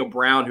Antonio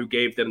Brown who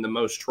gave them the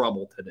most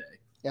trouble today.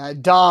 Yeah,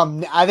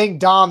 Dom. I think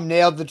Dom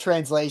nailed the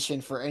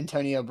translation for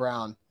Antonio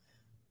Brown.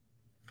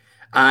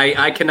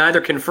 I can neither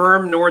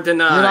confirm nor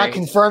deny. You're not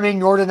confirming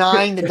nor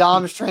denying the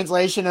Dom's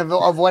translation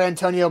of what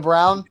Antonio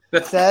Brown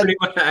said?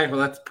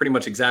 That's pretty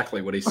much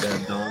exactly what he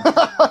said, Dom.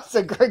 That's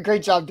a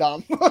great job,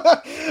 Dom.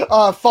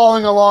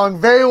 Following along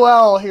very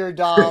well here,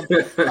 Dom.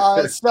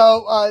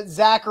 So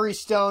Zachary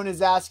Stone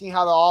is asking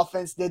how the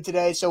offense did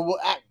today. So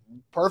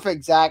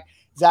perfect,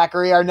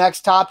 Zachary. Our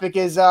next topic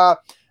is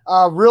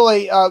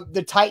really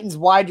the Titans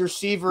wide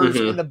receivers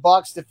and the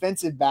Bucs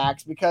defensive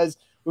backs, because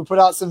we put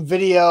out some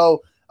video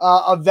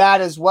of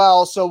that as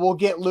well. So we'll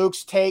get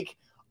Luke's take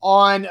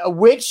on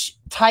which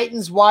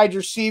Titans wide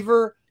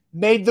receiver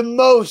made the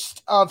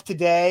most of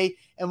today.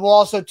 And we'll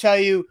also tell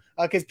you,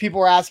 because people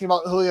are asking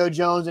about Julio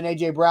Jones and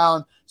A.J.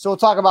 Brown. So we'll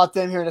talk about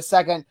them here in a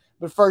second.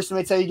 But first, let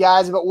me tell you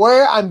guys about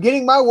where I'm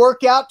getting my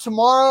workout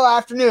tomorrow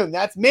afternoon.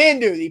 That's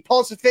Mandu, the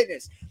Pulse of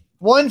Fitness.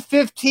 1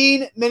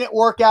 15-minute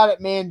workout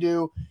at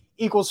Mandu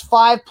equals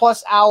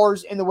 5+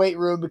 hours in the weight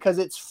room, because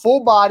it's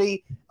full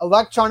body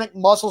electronic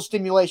muscle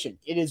stimulation.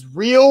 It is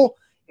real.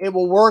 It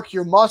will work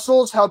your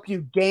muscles, help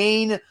you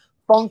gain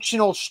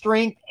functional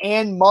strength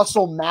and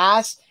muscle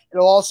mass.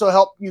 It'll also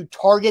help you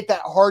target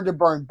that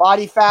hard-to-burn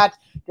body fat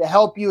to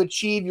help you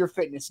achieve your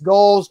fitness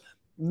goals.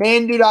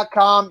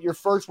 Mandu.com. Your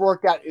first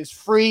workout is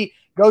free.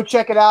 Go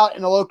check it out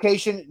in a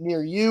location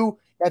near you.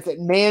 That's at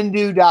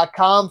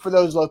Mandu.com for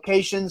those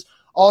locations.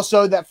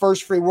 Also, that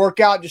first free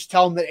workout, just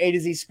tell them that A to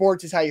Z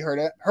Sports is how you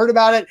heard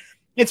about it.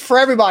 It's for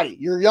everybody.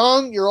 You're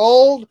young, you're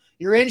old,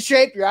 you're in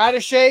shape, you're out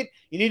of shape.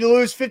 You need to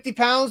lose 50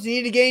 pounds, you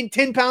need to gain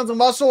 10 pounds of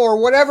muscle,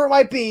 or whatever it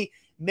might be.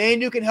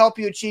 Mandu can help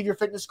you achieve your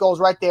fitness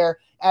goals right there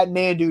at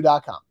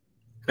Mandu.com.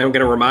 I'm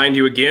going to remind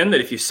you again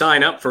that if you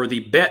sign up for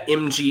the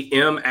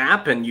BetMGM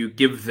app and you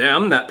give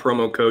them that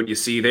promo code you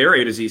see there,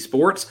 A to Z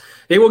Sports,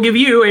 they will give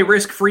you a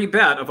risk-free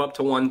bet of up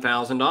to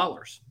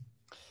 $1,000.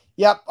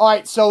 Yep. All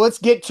right, so let's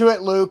get to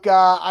it, Luke.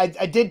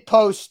 I did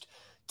post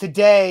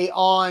today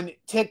on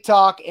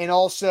TikTok and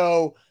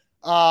also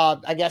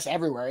I guess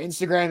everywhere,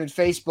 Instagram and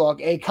Facebook,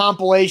 a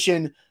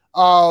compilation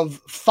of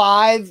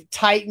 5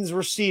 Titans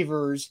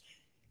receivers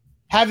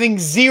having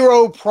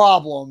zero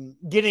problem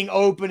getting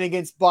open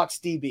against Bucs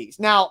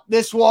DBs. Now,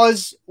 this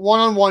was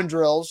one-on-one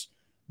drills,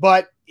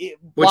 but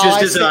which is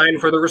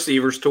designed for the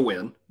receivers to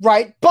win.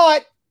 Right,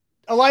 but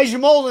Elijah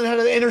Molden had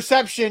an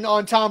interception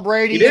on Tom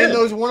Brady in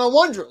those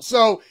one-on-one drills.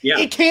 So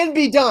it can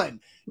be done.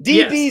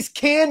 DBs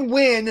can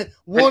win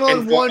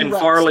one-on-one and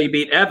Farley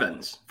beat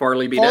Evans.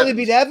 Farley beat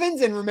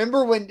Evans. And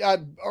remember when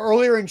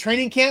earlier in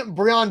training camp,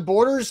 Breon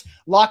Borders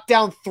locked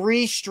down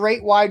 3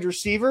 straight wide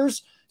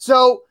receivers.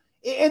 So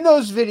in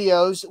those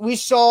videos, we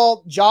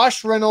saw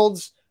Josh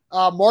Reynolds,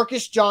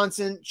 Marcus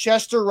Johnson,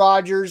 Chester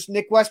Rogers,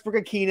 Nick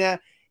Westbrook-Akina,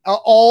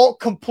 all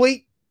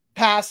complete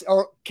pass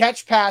or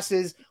catch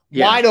passes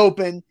wide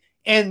open,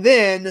 and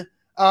then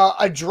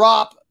a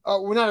drop.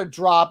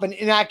 An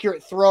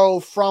inaccurate throw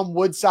from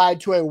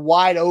Woodside to a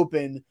wide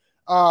open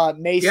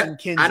Mason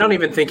Kinsey. I don't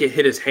even think it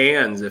hit his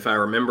hands, if I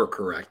remember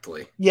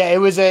correctly. Yeah, it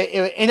was an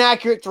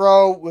inaccurate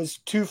throw, was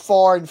too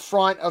far in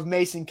front of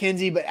Mason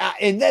Kinsey. But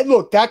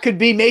look, that could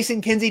be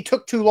Mason Kinsey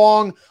took too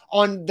long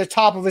on the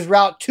top of his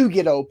route to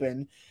get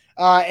open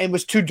and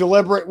was too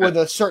deliberate with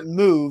a certain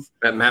move.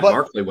 Matt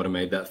Markley would have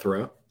made that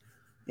throw.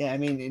 Yeah, I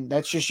mean,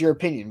 that's just your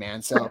opinion,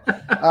 man. So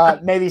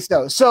maybe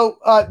so. So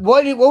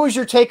what was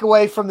your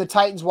takeaway from the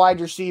Titans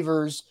wide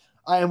receivers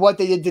and what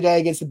they did today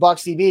against the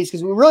Bucs DBs?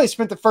 Because we really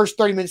spent the first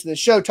 30 minutes of the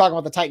show talking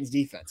about the Titans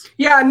defense.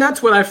 Yeah, and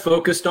that's what I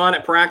focused on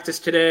at practice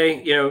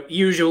today. You know,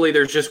 usually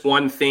there's just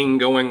one thing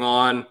going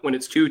on. When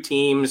it's 2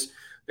 teams,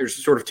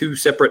 there's sort of 2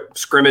 separate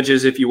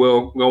scrimmages, if you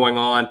will, going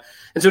on.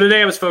 And so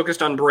today I was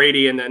focused on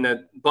Brady and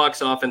the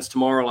Bucs offense.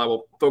 Tomorrow I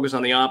will focus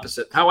on the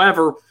opposite.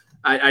 However,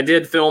 I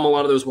did film a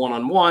lot of those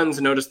one-on-ones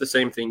and noticed the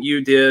same thing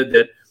you did,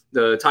 that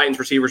the Titans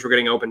receivers were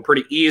getting open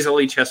pretty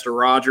easily. Chester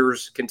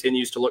Rogers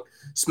continues to look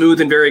smooth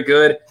and very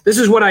good. This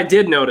is what I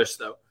did notice,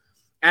 though.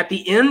 At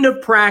the end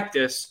of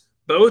practice,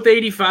 both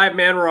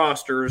 85-man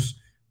rosters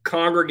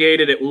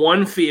congregated at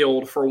one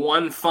field for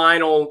one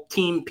final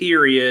team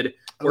period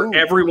where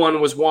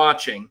everyone was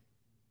watching.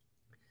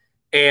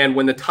 And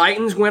when the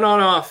Titans went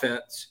on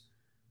offense,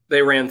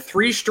 they ran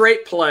 3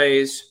 straight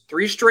plays,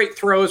 3 straight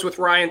throws with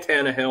Ryan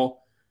Tannehill,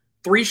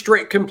 3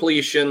 straight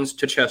completions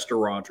to Chester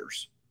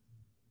Rogers.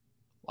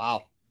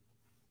 Wow.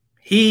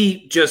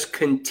 He just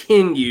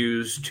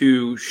continues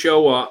to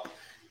show up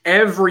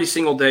every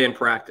single day in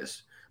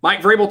practice.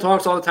 Mike Vrabel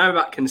talks all the time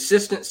about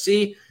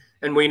consistency,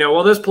 and we know,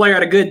 well, this player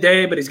had a good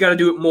day, but he's got to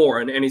do it more,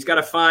 and he's got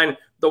to find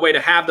the way to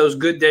have those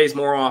good days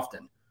more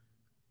often.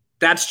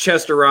 That's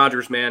Chester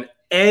Rogers, man,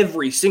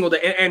 every single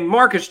day. And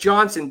Marcus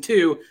Johnson,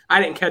 too.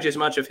 I didn't catch as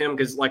much of him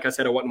because, like I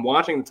said, I wasn't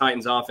watching the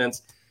Titans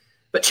offense.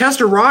 But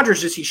Chester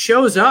Rogers, he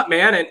shows up,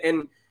 man,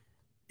 and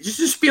it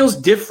just feels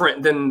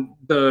different than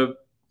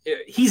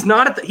he's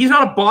not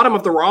a bottom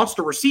of the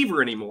roster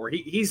receiver anymore.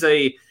 He's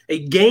a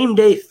game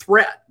day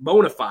threat,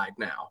 bona fide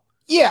now.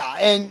 Yeah,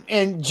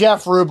 and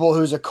Jeff Rubel,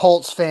 who's a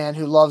Colts fan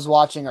who loves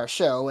watching our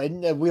show,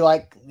 and we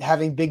like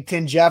having Big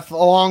Ten Jeff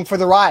along for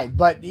the ride.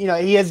 But, he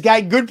has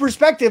got good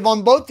perspective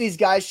on both these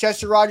guys,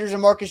 Chester Rogers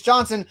and Marcus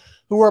Johnson,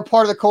 who were a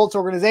part of the Colts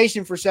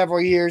organization for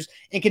several years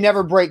and can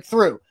never break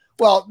through.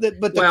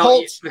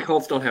 The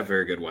Colts don't have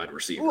very good wide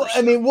receivers.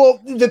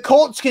 The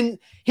Colts can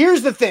 –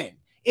 here's the thing,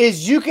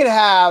 is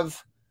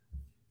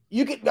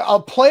a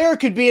player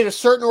could be at a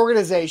certain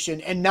organization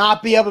and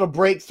not be able to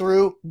break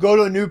through, go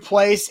to a new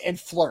place, and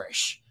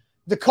flourish.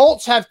 The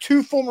Colts have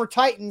 2 former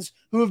Titans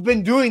who have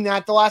been doing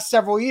that the last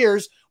several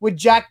years with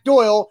Jack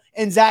Doyle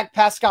and Zach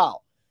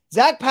Pascal.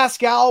 Zach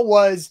Pascal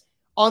was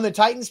on the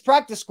Titans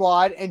practice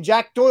squad, and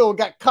Jack Doyle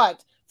got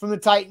cut from the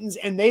Titans,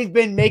 and they've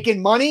been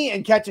making money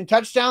and catching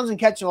touchdowns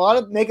and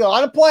making a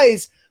lot of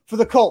plays for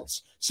the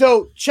Colts.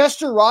 So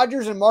Chester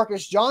Rogers and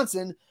Marcus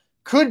Johnson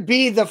could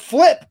be the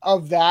flip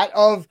of that,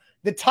 of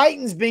the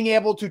Titans being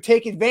able to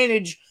take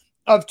advantage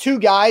of 2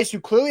 guys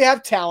who clearly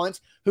have talent,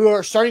 who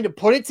are starting to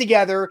put it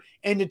together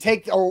and to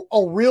take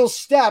a real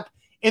step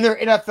in their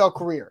NFL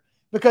career.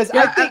 Because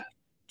I think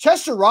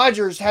Chester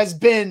Rogers has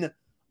been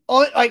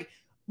on, like,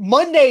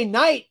 Monday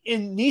night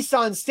in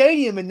Nissan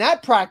Stadium in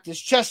that practice,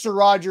 Chester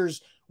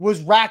Rogers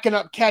was racking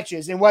up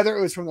catches. And whether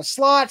it was from the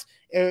slot,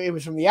 it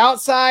was from the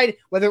outside,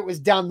 whether it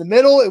was down the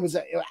middle, it was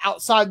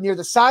outside near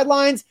the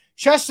sidelines,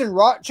 Chester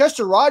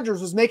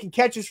Rogers was making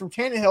catches from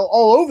Tannehill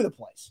all over the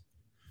place.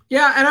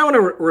 Yeah, and I want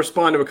to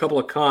respond to a couple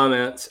of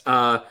comments.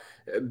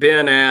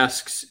 Ben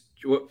asks,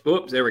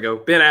 there we go.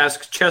 Ben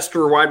asks,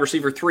 Chester wide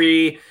receiver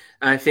 3.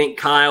 I think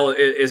Kyle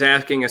is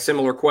asking a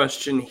similar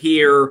question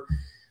here.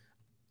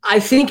 I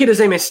think it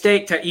is a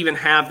mistake to even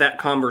have that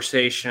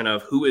conversation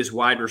of who is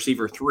wide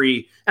receiver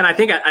 3. And I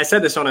think I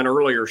said this on an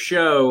earlier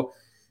show,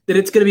 that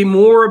it's going to be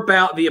more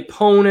about the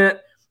opponent,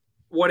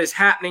 what is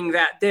happening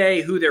that day,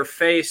 who they're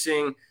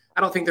facing. I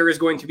don't think there is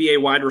going to be a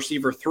wide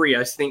receiver 3.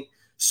 I think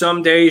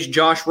some days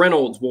Josh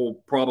Reynolds will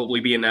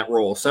probably be in that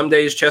role. Some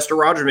days Chester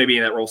Rogers may be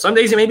in that role. Some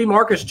days it may be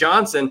Marcus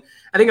Johnson.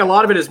 I think a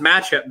lot of it is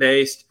matchup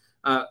based.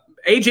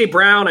 A.J.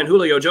 Brown and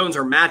Julio Jones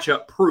are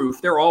matchup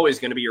proof. They're always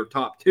going to be your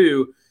top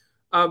 2.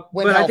 But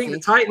healthy. I think the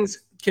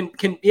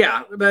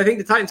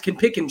Titans can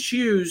pick and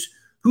choose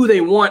who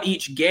they want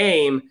each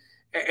game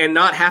and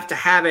not have to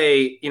have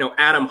a,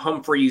 Adam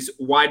Humphries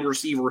wide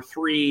receiver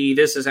 3.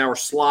 This is our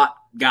slot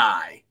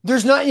guy.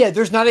 There's not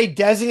a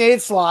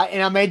designated slot.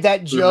 And I made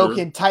that joke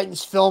in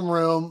Titans film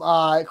room,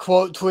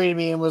 quote tweeted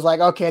me and was like,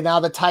 okay, now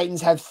the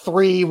Titans have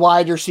 3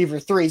 wide receiver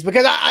 3s,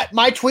 because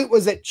my tweet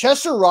was that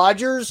Chester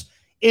Rogers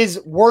is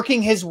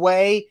working his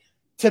way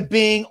to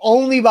being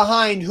only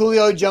behind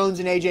Julio Jones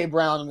and A.J.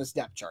 Brown on this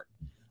depth chart.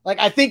 Like,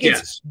 I think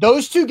it's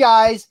those 2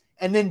 guys,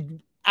 and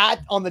then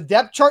on the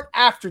depth chart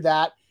after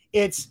that,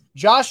 it's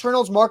Josh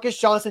Reynolds, Marcus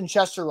Johnson,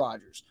 Chester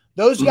Rogers.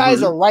 Those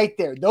guys are right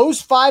there.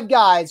 Those 5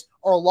 guys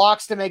are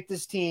locks to make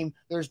this team.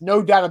 There's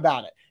no doubt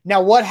about it.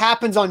 Now, what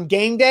happens on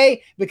game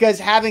day? Because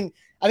I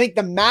think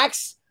the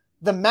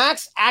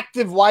max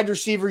active wide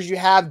receivers you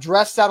have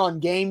dressed out on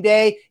game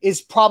day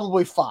is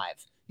probably 5.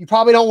 You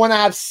probably don't want to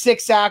have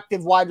 6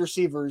 active wide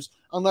receivers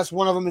unless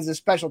one of them is a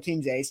special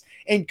teams ace.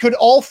 And could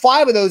all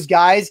 5 of those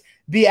guys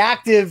be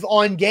active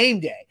on game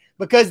day?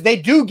 Because they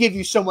do give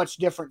you so much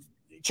different.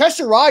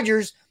 Chester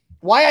Rogers,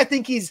 why I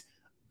think he's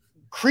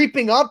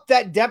creeping up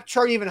that depth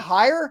chart even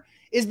higher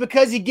is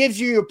because he gives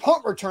you your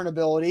punt return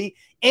ability,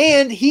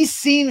 and he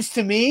seems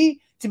to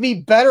me to be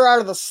better out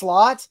of the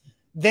slot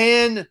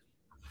than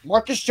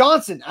Marcus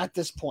Johnson at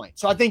this point.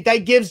 So I think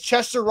that gives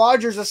Chester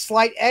Rogers a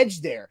slight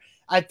edge there.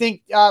 I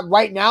think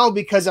right now,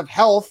 because of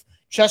health,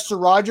 Chester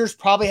Rogers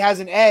probably has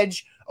an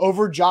edge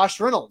over Josh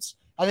Reynolds.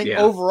 I think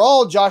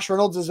overall, Josh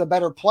Reynolds is a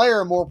better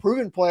player, a more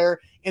proven player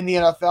in the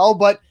NFL,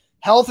 but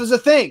health is a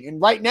thing.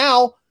 And right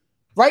now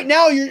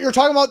you're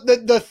talking about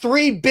the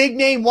 3 big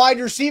name wide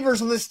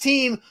receivers on this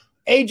team,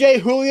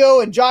 AJ,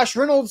 Julio, and Josh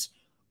Reynolds,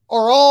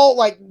 are all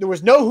like, there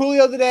was no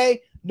Julio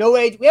today, no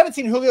age. We haven't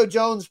seen Julio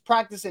Jones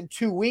practice in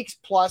 2 weeks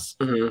plus.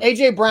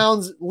 A.J.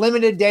 Brown's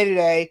limited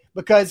day-to-day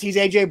because he's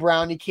A.J.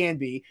 Brown. He can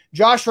be.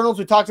 Josh Reynolds,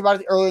 we talked about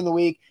it earlier in the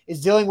week,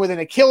 is dealing with an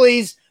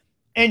Achilles.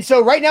 And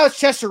so right now it's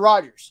Chester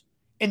Rogers.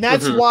 And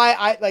that's why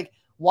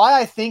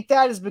I think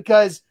that is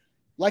because,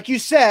 like you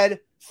said,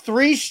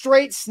 3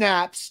 straight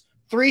snaps,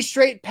 3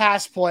 straight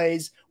pass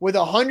plays with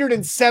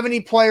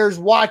 170 players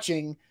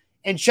watching,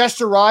 and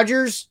Chester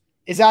Rogers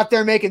is out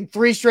there making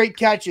 3 straight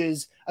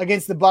catches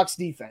against the Bucs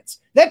defense.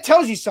 That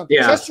tells you something.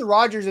 Yeah. Chester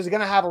Rogers is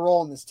going to have a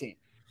role in this team.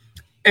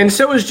 And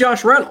so is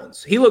Josh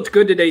Reynolds. He looked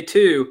good today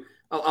too.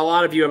 A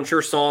lot of you, I'm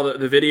sure, saw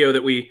the video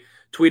that we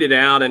tweeted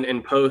out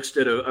and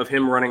posted of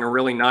him running a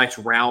really nice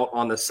route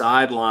on the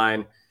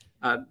sideline.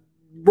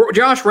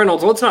 Josh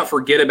Reynolds, let's not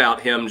forget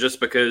about him just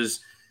because,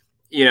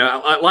 you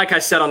know, like I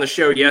said on the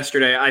show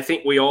yesterday, I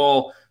think we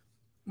all,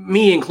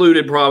 me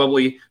included,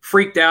 probably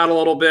freaked out a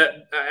little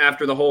bit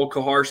after the whole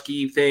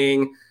Koharski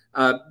thing.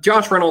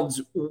 Josh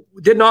Reynolds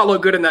did not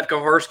look good in that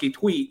Koharski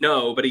tweet,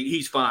 no, but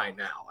he's fine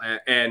now,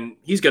 and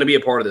he's going to be a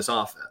part of this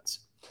offense.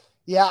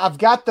 Yeah, I've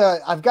got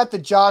the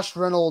Josh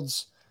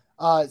Reynolds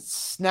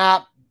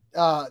snap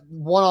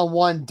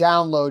one-on-one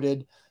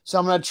downloaded, so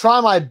I'm going to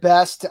try my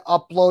best to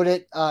upload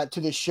it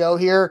to the show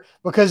here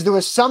because there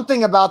was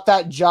something about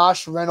that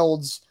Josh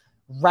Reynolds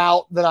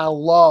route that I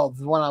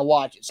loved when I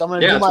watch it. So I'm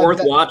going to it's worth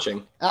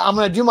watching. I'm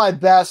going to do my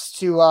best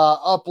to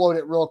upload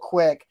it real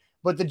quick.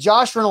 But the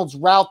Josh Reynolds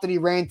route that he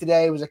ran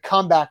today was a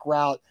comeback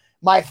route.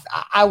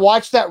 I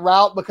watched that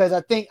route because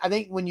I think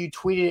when you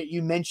tweeted it,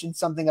 you mentioned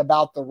something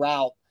about the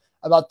route,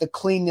 about the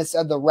cleanness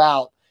of the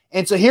route.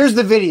 And so here's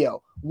the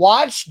video.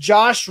 Watch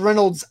Josh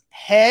Reynolds'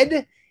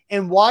 head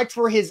and watch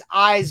where his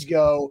eyes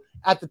go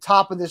at the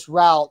top of this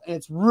route, and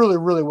it's really,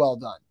 really well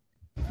done.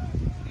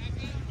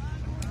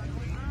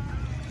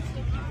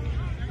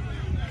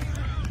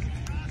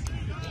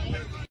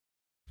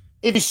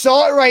 If you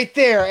saw it right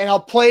there, and I'll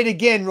play it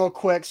again real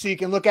quick so you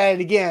can look at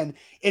it again,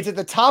 it's at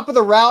the top of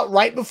the route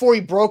right before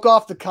he broke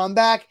off the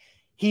comeback.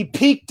 He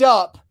peeked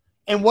up,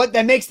 and what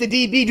that makes the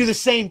DB do the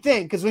same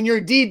thing because when you're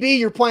a DB,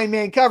 you're playing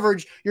man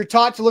coverage, you're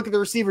taught to look at the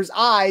receiver's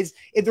eyes.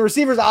 If the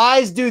receiver's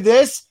eyes do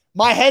this,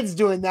 my head's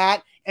doing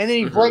that, and then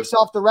he breaks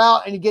off the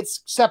route and he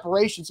gets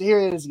separation. So here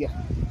it is again.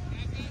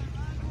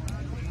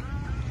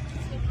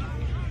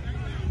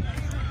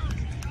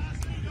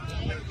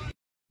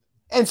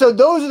 And so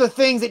those are the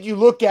things that you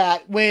look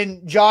at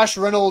when Josh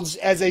Reynolds,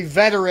 as a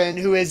veteran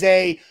who is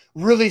a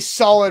really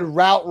solid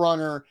route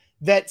runner,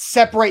 that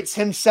separates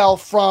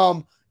himself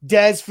from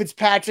Dez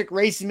Fitzpatrick,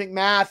 Racey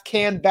McMath,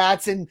 Cam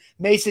Batson,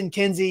 Mason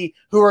Kinsey,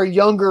 who are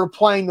younger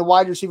playing the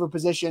wide receiver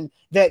position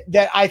that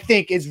I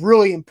think is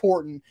really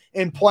important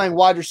in playing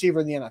wide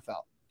receiver in the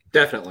NFL.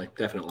 Definitely.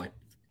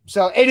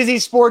 So A to Z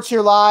Sports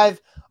here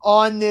live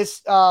on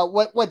this,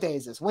 what day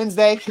is this?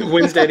 Wednesday?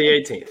 Wednesday the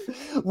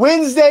 18th.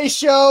 Wednesday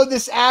show,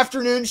 this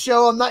afternoon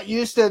show. I'm not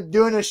used to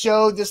doing a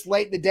show this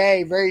late in the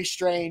day. Very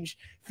strange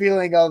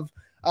feeling of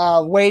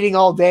waiting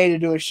all day to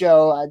do a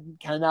show. I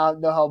kind of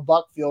know how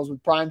Buck feels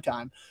with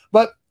primetime.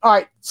 But, all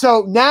right,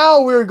 so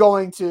now we're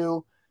going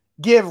to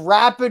give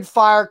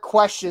rapid-fire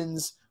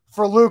questions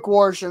for Luke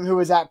Worsham, who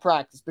was at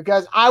practice,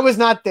 because I was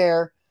not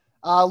there.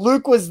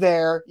 Luke was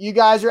there. You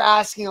guys are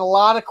asking a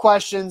lot of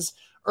questions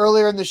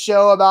earlier in the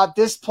show about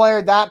this player,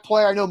 that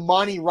player. I know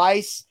Monty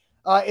Rice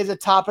is a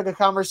topic of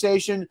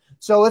conversation.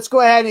 So let's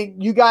go ahead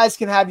and you guys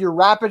can have your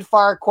rapid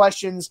fire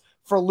questions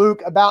for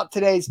Luke about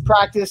today's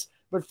practice.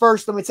 But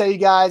first, let me tell you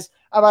guys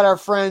about our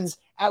friends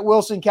at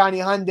Wilson County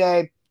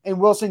Hyundai, and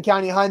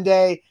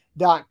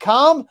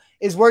WilsonCountyHyundai.com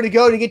is where to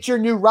go to get your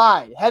new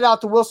ride. Head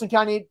out to Wilson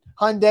County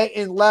Hyundai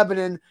in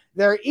Lebanon.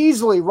 They're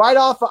easily right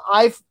off of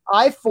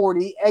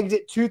I-40,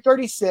 exit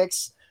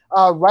 236,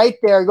 right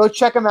there. Go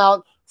check them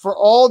out for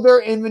all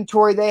their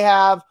inventory they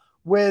have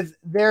with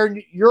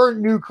your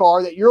new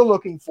car that you're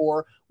looking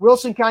for.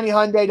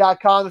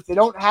 WilsonCountyHyundai.com. If they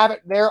don't have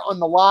it there on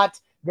the lot,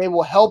 they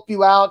will help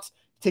you out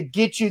to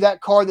get you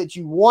that car that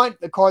you want,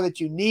 the car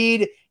that you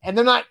need. And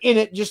they're not in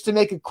it just to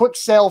make a quick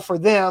sale for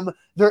them.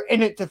 They're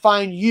in it to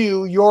find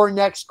you your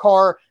next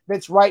car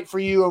that's right for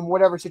you in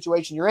whatever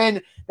situation you're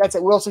in. That's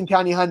at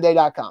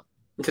WilsonCountyHyundai.com.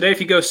 Today, if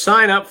you go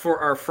sign up for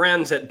our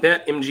friends at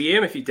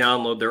BetMGM, if you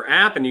download their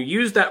app and you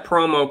use that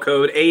promo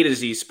code A to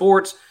Z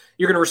Sports,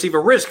 you're going to receive a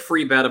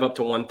risk-free bet of up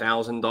to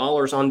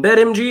 $1,000 on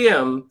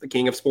BetMGM, the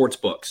king of sports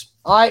books.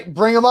 All right,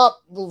 bring them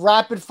up.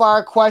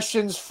 Rapid-fire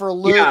questions for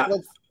Luke. Yeah.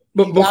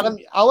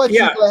 I'll let you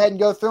go ahead and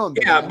go through them.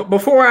 Yeah, but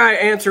before I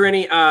answer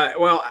any, I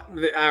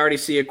already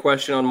see a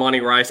question on Monty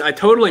Rice. I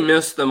totally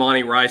missed the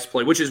Monty Rice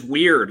play, which is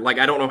weird. Like,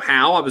 I don't know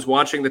how. I was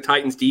watching the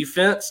Titans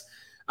defense.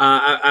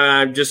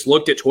 I just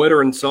looked at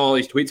Twitter and saw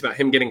these tweets about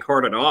him getting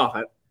carted off.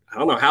 I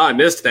don't know how I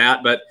missed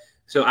that, but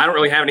so I don't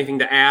really have anything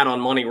to add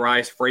on Monty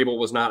Rice. Vrabel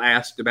was not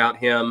asked about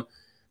him.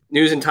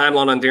 News and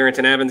timeline on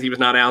Darrington Evans. He was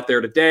not out there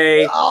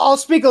today. I'll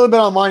speak a little bit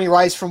on Monty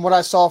Rice from what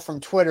I saw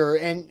from Twitter.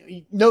 And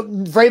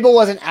Vrabel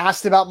wasn't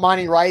asked about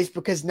Monty Rice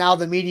because now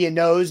the media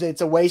knows that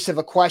it's a waste of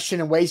a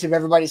question and waste of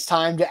everybody's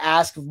time to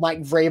ask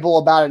Mike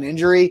Vrabel about an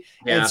injury.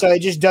 Yeah. And so it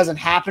just doesn't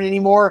happen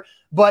anymore.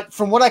 But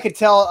from what I could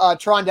tell,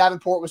 Teron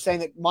Davenport was saying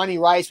that Monty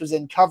Rice was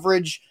in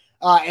coverage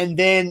and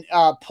then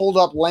pulled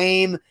up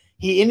lame.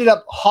 He ended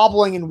up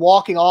hobbling and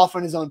walking off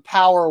on his own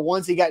power.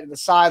 Once he got to the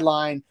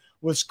sideline,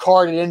 was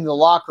carted into the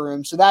locker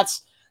room. So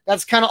that's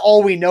kind of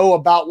all we know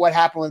about what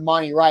happened with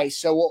Monty Rice.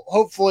 So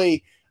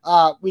hopefully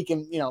we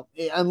can,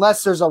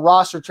 unless there's a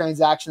roster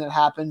transaction that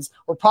happens,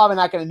 we're probably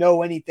not going to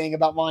know anything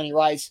about Monty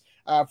Rice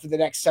for the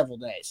next several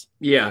days.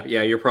 Yeah,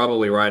 you're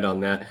probably right on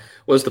that.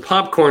 Was the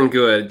popcorn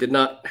good? Did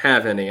not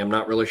have any. I'm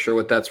not really sure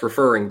what that's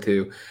referring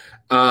to.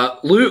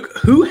 Luke,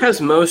 who has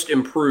most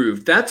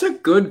improved? That's a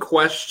good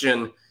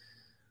question.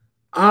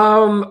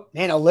 Man,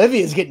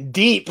 Olivia's getting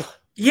deep.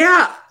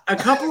 Yeah, a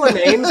couple of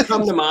names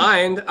come to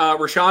mind.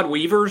 Rashad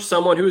Weaver,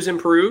 someone who's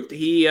improved.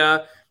 He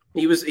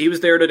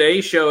was there today.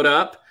 He showed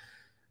up.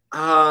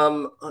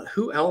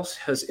 Who else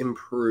has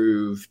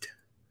improved?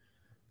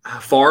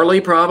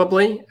 Farley,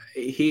 probably.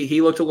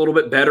 He looked a little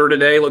bit better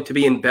today. Looked to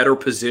be in better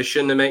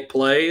position to make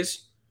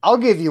plays. I'll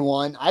give you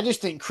one. I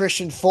just think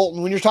Christian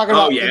Fulton, when you're talking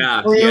about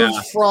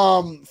improved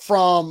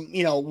from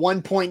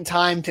one point in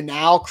time to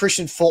now,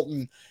 Christian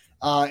Fulton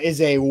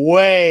is a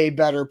way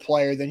better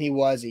player than he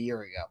was a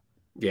year ago.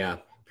 Yeah.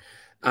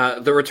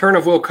 The return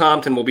of Will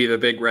Compton will be the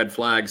big red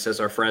flag, says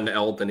our friend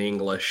Eldon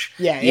English.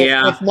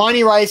 If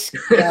Monty Rice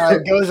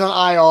goes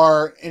on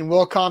IR and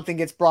Will Compton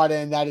gets brought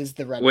in, that is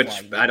the red flag.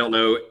 Which I don't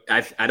know.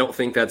 I don't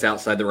think that's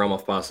outside the realm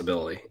of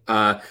possibility.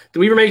 Did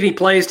we ever make any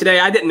plays today?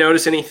 I didn't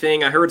notice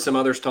anything. I heard some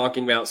others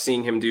talking about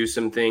seeing him do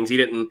some things. He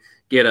didn't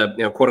get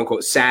a quote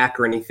unquote sack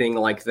or anything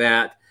like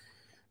that.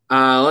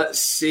 Let's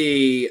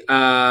see.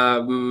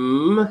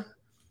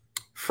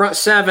 Front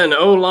seven,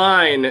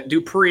 O-line,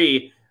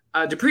 Dupree.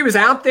 Dupree was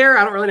out there.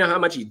 I don't really know how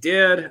much he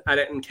did. I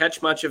didn't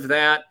catch much of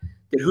that.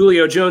 Did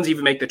Julio Jones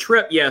even make the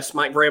trip? Yes,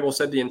 Mike Vrabel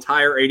said the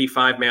entire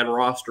 85-man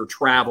roster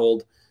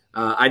traveled.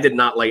 I did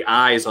not lay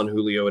eyes on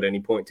Julio at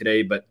any point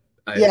today, but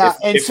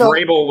if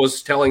Vrabel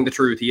was telling the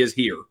truth, he is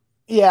here.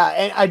 Yeah,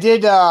 and I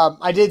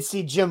did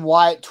see Jim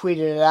Wyatt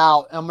tweeted it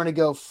out. I'm going to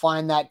go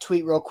find that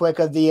tweet real quick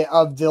of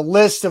the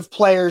list of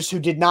players who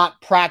did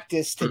not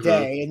practice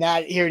today, and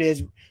that here it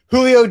is.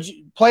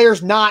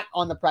 Players not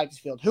on the practice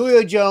field: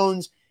 Julio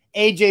Jones,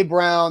 A.J.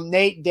 Brown,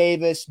 Nate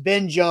Davis,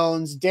 Ben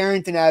Jones,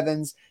 Darrington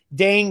Evans,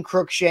 Dane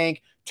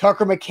Cruikshank,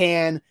 Tucker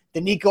McCann,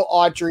 Danico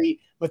Autry,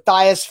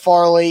 Matthias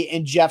Farley,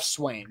 and Jeff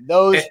Swain.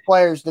 Those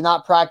players did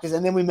not practice.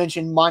 And then we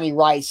mentioned Monty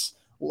Rice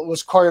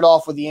was carted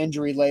off with the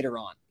injury later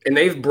on. And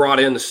they've brought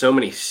in so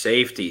many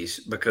safeties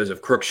because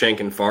of Cruikshank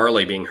and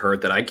Farley being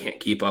hurt that I can't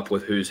keep up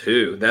with who's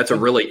who. That's a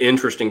really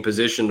interesting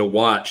position to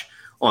watch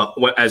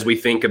as we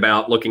think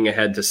about looking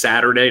ahead to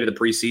Saturday to the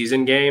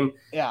preseason game.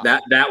 Yeah,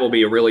 that will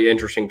be a really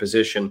interesting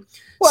position.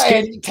 Well,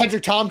 and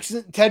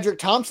Tedrick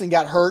Thompson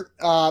got hurt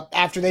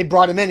after they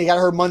brought him in. He got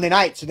hurt Monday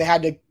night, so they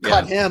had to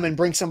cut him and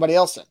bring somebody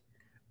else in.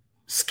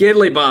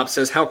 Skidley Bob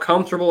says, "How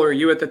comfortable are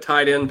you at the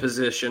tight end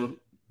position?"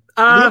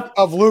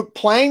 Luke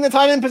playing the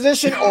tight end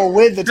position or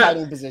with the tight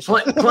end position?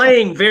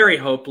 Playing very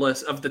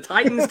hopeless. Of the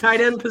Titans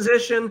tight end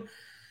position,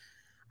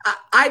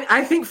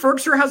 I think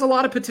Ferkser has a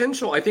lot of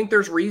potential. I think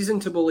there's reason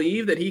to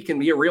believe that he can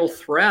be a real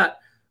threat.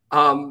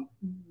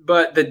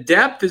 But the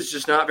depth is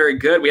just not very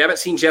good. We haven't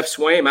seen Jeff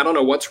Swaim. I don't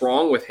know what's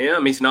wrong with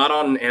him. He's not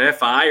on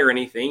NFI or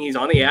anything. He's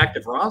on the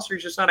active roster.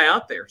 He's just not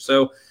out there.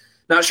 So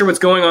not sure what's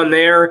going on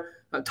there.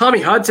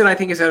 Tommy Hudson, I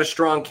think, has had a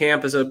strong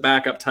camp as a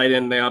backup tight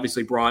end. They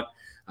obviously brought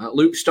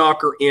Luke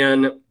Stalker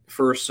in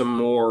for some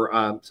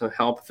more some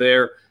help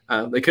there.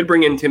 They could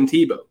bring in Tim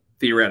Tebow,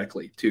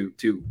 theoretically,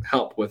 to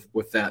help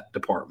with that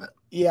department.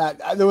 Yeah,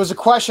 there was a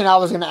question I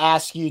was going to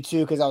ask you, too,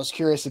 because I was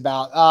curious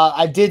about.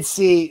 I did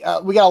see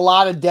we got a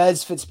lot of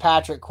Dez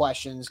Fitzpatrick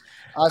questions.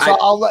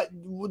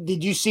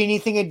 Did you see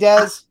anything of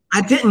Dez?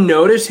 I didn't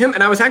notice him,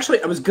 and I was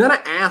going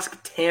to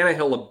ask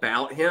Tannehill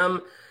about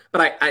him,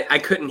 but I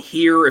couldn't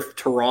hear if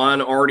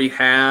Teron already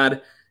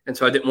had, and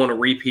so I didn't want to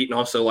repeat. And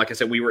also, like I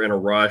said, we were in a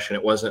rush, and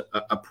it wasn't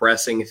a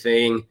pressing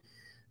thing.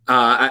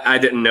 I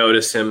didn't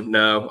notice him,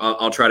 no.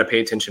 I'll try to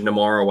pay attention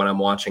tomorrow when I'm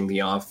watching the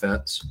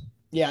offense.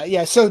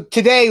 Yeah. So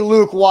today,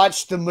 Luke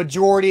watched the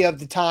majority of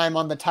the time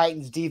on the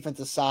Titans'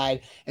 defensive side,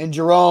 and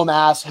Jerome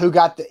asked who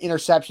got the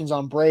interceptions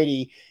on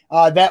Brady.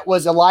 That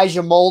was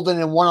Elijah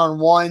Molden in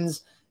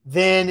one-on-ones.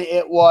 Then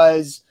it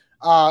was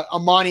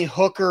Amani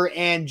Hooker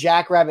and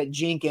Jackrabbit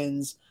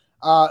Jenkins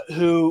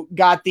who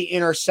got the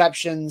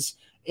interceptions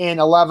in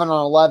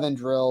 11-on-11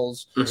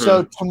 drills. Mm-hmm.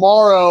 So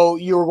tomorrow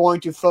you are going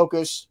to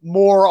focus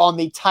more on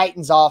the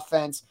Titans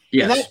offense.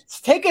 Yes.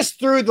 And take us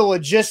through the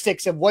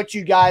logistics of what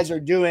you guys are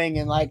doing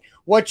and like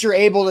what you're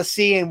able to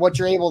see and what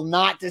you're able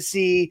not to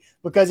see,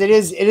 because it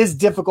is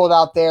difficult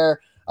out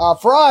there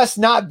for us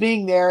not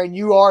being there, and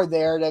you are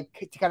there to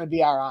kind of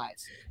be our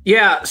eyes.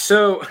 Yeah.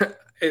 So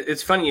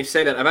it's funny you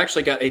say that. I've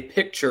actually got a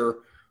picture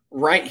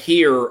right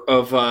here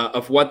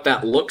of what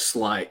that looks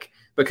like,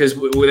 because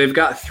they've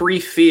got 3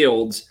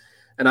 fields.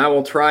 And I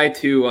will try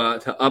to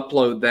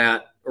upload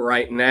that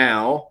right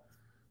now.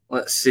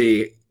 Let's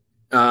see.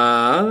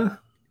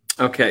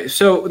 Okay,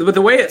 so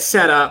the way it's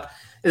set up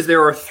is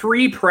there are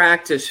 3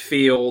 practice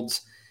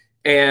fields,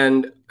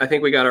 And I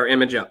think we got our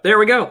image up. There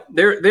we go.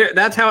 There.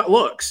 That's how it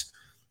looks.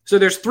 So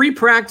there's 3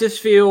 practice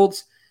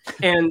fields,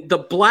 and the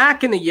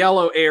black and the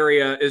yellow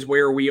area is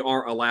where we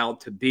are allowed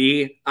to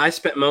be. I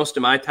spent most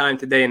of my time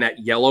today in that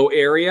yellow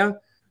area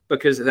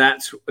because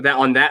that's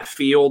on that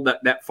field,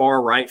 that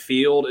far right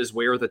field is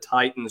where the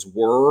Titans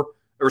were,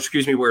 or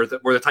excuse me, where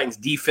the Titans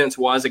defense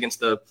was against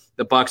the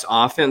Bucs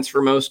offense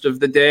for most of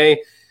the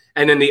day.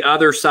 And then the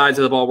other sides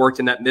of the ball worked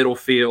in that middle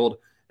field.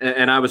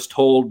 And I was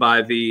told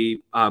by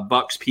the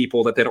Bucs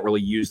people that they don't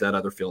really use that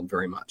other field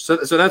very much. So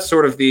that's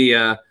sort of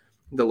the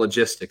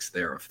logistics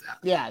there of that.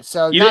 Yeah.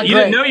 So you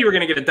didn't know you were going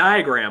to get a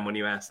diagram when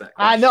you asked that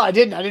question. I know I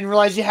didn't. I didn't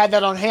realize you had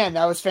that on hand.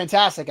 That was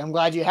fantastic. I'm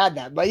glad you had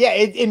that. But yeah,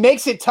 it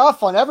makes it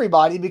tough on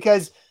everybody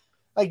because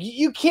like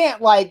you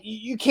can't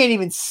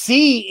even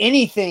see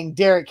anything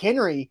Derrick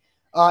Henry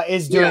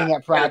is doing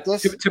at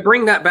practice. To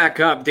bring that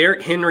back up,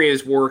 Derrick Henry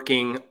is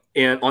working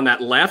on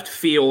that left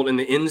field in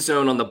the end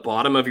zone on the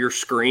bottom of your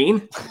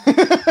screen.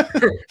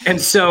 And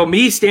so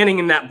me standing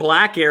in that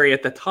black area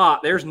at the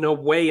top, there's no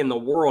way in the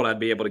world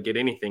I'd be able to get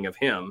anything of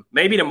him.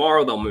 Maybe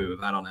tomorrow they'll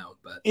move. I don't know.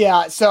 But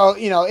yeah, so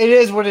it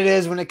is what it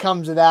is when it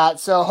comes to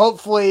that. So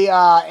hopefully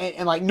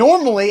and like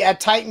normally at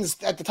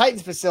the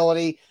Titans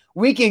facility,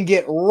 we can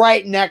get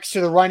right next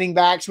to the running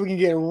backs. We can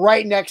get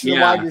right next to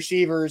the wide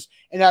receivers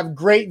and have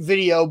great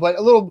video, but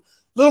a little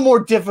more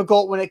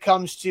difficult when it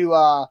comes to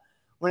the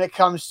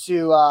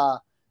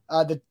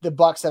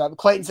Bucs setup.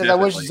 Clayton says,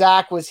 Definitely. I wish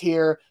Zach was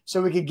here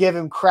so we could give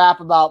him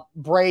crap about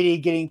Brady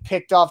getting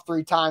picked off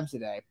 3 times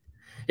today.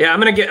 Yeah, I'm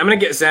gonna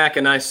get Zach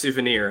a nice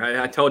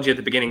souvenir. I told you at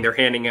the beginning they're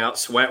handing out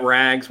sweat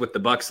rags with the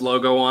Bucs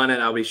logo on it.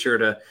 I'll be sure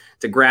to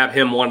grab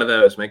him one of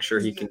those. Make sure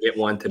he can get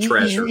one to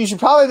treasure. You should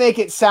probably make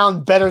it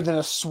sound better than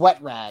a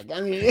sweat rag.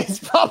 I mean, it's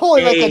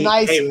probably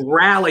like a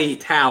rally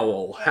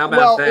towel. How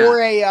about that?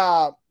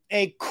 Or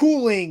a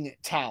cooling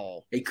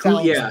towel. It sounds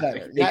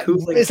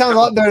a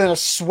lot better than a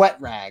sweat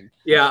rag.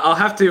 Yeah, I'll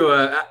have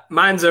to.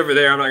 Mine's over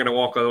there. I'm not going to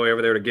walk all the way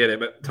over there to get it,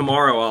 but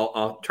tomorrow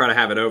I'll try to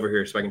have it over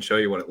here so I can show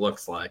you what it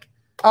looks like.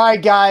 All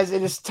right, guys,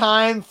 it is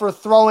time for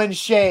Throwing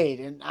Shade,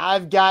 and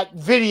I've got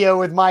video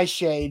with my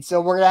shade. So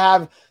we're going to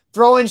have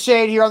Throwing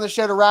Shade here on the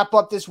show to wrap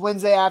up this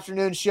Wednesday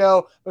afternoon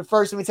show. But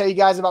first, let me tell you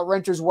guys about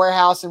Renters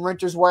Warehouse and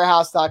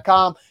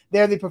renterswarehouse.com.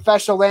 They're the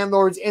professional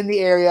landlords in the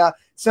area.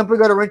 Simply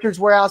go to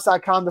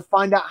renterswarehouse.com to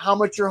find out how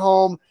much your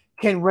home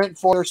can rent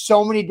for. There's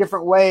so many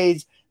different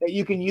ways that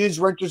you can use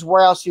Renters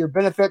Warehouse to your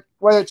benefit,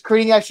 whether it's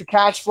creating extra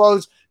cash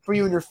flows for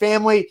you and your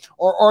family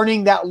or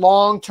earning that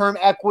long-term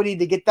equity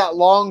to get that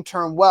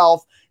long-term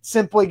wealth.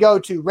 Simply go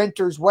to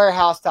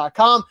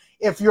renterswarehouse.com.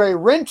 If you're a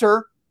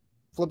renter,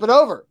 flip it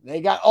over.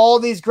 They got all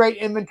these great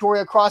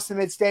inventory across the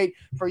mid-state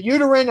for you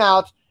to rent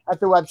out at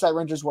their website,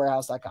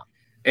 renterswarehouse.com.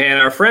 And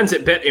our friends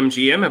at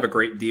BetMGM have a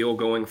great deal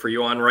going for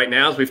you on right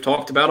now, as we've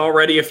talked about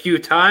already a few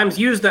times.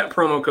 Use that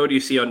promo code you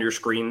see on your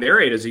screen there,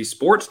 A to Z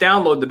Sports.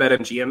 Download the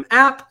BetMGM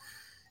app,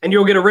 and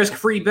you'll get a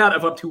risk-free bet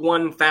of up to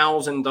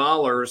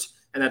 $1,000.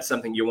 And that's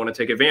something you want to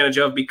take advantage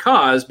of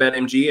because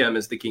BetMGM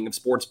is the king of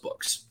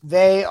sportsbooks.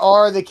 They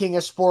are the king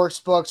of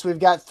sportsbooks. We've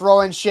got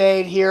Throwing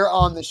Shade here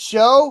on the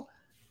show.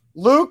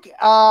 Luke,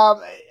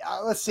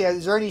 let's see.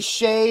 Is there any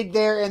shade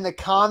there in the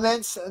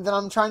comments that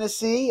I'm trying to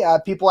see?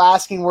 People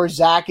asking where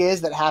Zach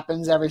is. That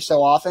happens every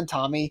so often.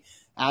 Tommy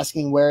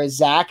asking where is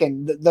Zach.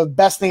 And the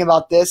best thing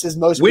about this is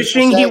most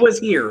wishing people say, he was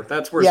here.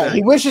 That's where Zach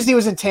he wishes he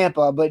was in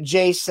Tampa, but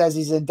Jace says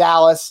he's in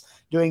Dallas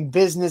doing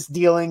business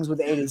dealings with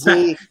A to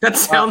Z. That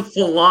sounds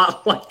a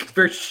lot like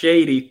very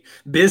shady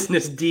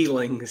business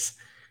dealings.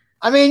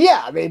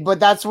 But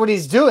that's what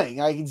he's doing.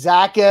 Like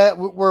Zach,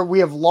 where we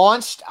have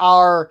launched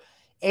our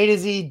A to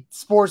Z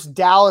Sports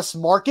Dallas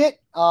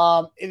market.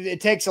 It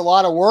takes a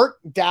lot of work.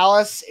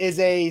 Dallas is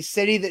a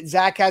city that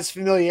Zach has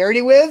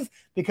familiarity with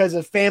because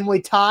of family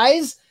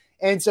ties.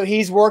 And so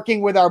he's working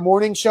with our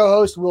morning show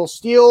host, Will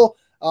Steele.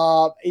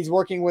 He's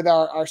working with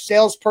our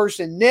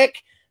salesperson,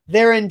 Nick.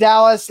 They're in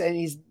Dallas, and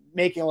he's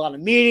making a lot of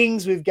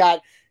meetings. We've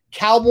got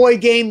Cowboy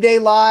Game Day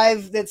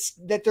Live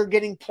that they're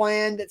getting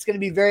planned. It's going to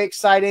be very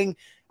exciting.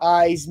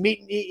 He's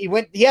meeting.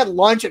 He had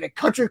lunch at a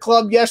country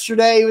club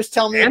yesterday. He was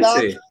telling me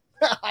about.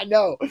 I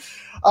know.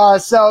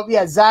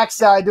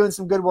 Zach's doing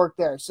some good work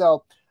there.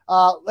 So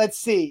let's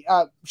see.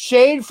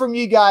 Shade from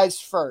you guys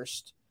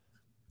first.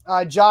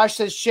 Josh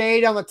says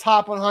shade on the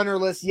top 100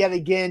 list yet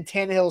again.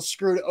 Tannehill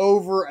screwed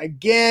over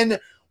again.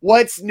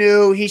 What's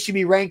new? He should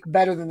be ranked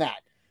better than that.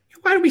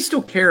 Why do we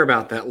still care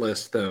about that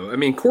list, though? I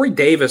mean, Corey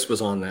Davis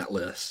was on that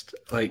list.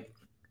 Like,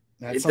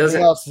 that's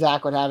something else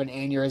Zach would have an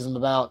aneurysm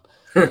about.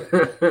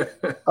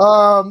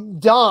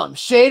 Dom,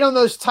 shade on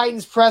those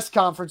Titans press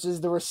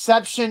conferences. The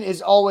reception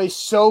is always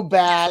so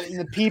bad, and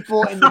the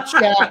people in the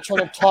chat try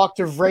to talk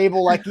to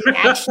Vrabel like he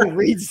actually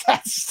reads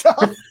that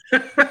stuff.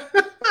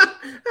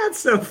 That's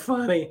so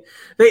funny.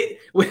 They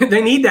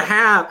need to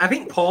have. I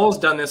think Paul's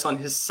done this on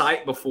his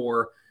site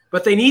before,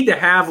 but they need to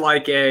have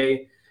like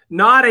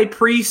not a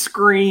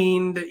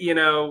pre-screened,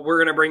 we're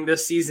going to bring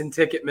this season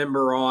ticket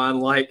member on,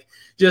 like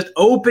just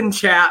open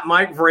chat.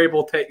 Mike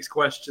Vrabel takes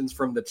questions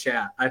from the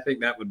chat. I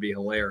think that would be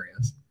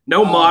hilarious.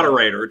 No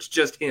moderator. It's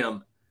just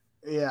him.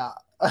 Yeah.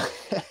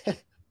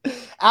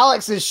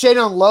 Alex is shade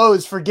on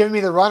Lowe's for giving me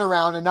the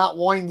runaround and not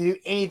wanting to do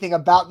anything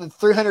about the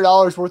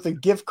 $300 worth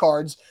of gift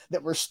cards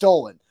that were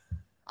stolen.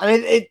 I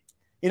mean,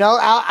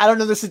 I don't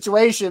know the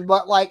situation,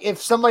 but like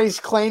if somebody's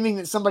claiming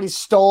that somebody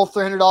stole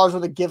 $300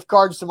 worth of gift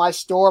cards to my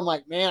store, I'm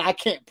like, man, I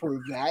can't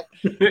prove that.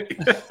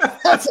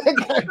 That's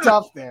kind of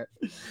tough there.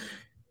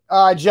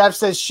 Jeff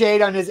says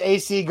shade on his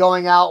AC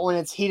going out when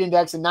it's heat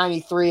index of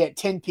 93 at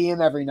 10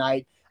 p.m. every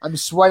night. I'm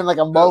sweating like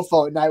a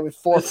mofo at night with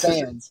 4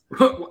 fans.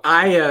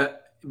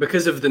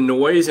 Because of the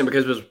noise and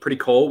because it was pretty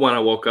cold when I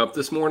woke up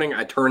this morning,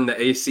 I turned the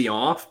AC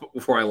off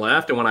before I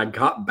left. And when I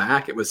got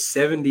back, it was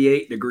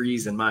 78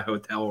 degrees in my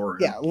hotel room.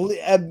 Yeah.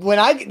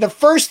 The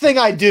first thing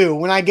I do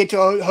when I get to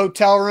a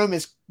hotel room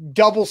is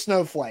double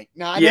snowflake.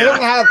 Now,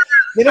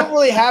 they don't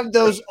really have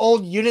those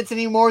old units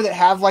anymore that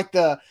have like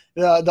the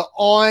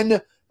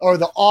on or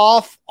the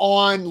off,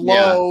 on,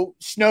 low,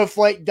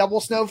 snowflake, double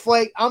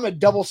snowflake. I'm a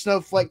double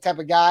snowflake type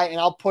of guy, and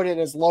I'll put it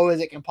as low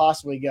as it can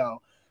possibly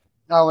go.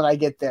 When I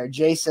get there.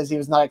 Jay says he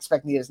was not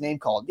expecting to get his name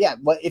called. Yeah,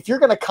 but if you're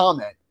going to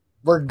comment,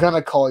 we're going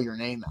to call your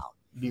name out.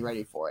 Be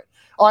ready for it.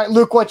 All right,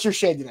 Luke, what's your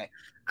shade today?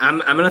 I'm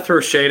going to throw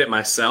shade at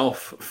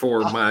myself for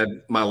my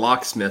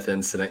locksmith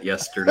incident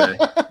yesterday.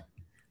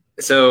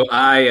 So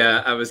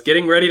I was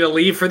getting ready to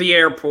leave for the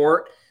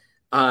airport.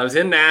 I was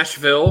in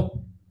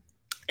Nashville,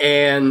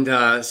 and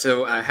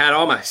so I had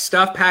all my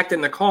stuff packed in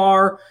the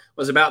car,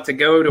 was about to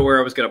go to where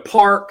I was going to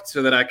park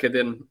so that I could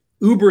then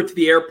Uber to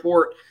the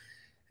airport.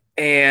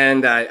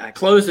 And I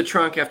closed the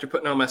trunk after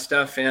putting all my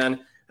stuff in,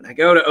 and I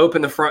go to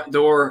open the front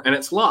door, and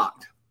it's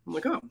locked. I'm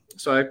like, oh.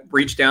 So I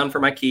reach down for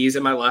my keys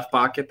in my left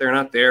pocket. They're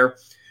not there.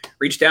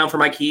 Reach down for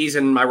my keys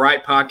in my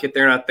right pocket.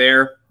 They're not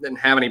there. Didn't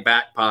have any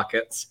back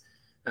pockets.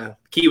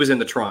 Key was in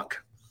the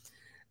trunk.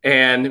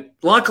 And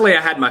luckily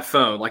I had my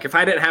phone. Like if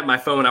I didn't have my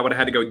phone, I would have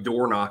had to go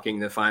door knocking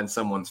to find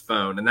someone's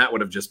phone, and that would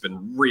have just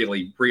been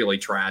really, really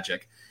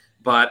tragic.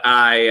 But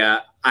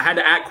I had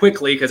to act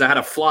quickly because I had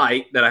a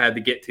flight that I had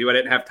to get to. I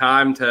didn't have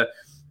time to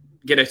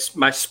get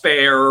my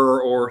spare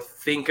or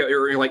think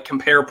or like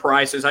compare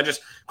prices. I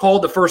just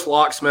called the first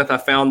locksmith I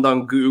found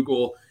on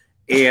Google,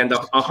 and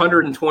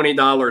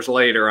 $120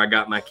 later, I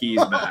got my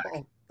keys back.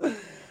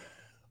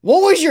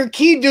 What was your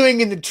key doing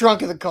in the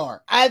trunk of the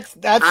car? That's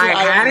what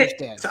I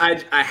understand.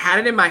 I had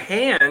it in my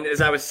hand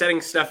as I was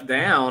setting stuff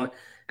down,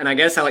 and I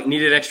guess I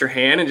needed an extra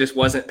hand and just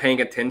wasn't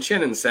paying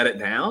attention and set it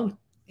down.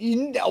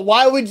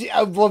 Why would you?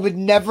 I would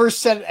never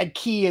set a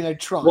key in a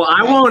trunk. Well,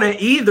 I won't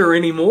either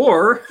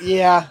anymore.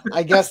 Yeah,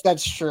 I guess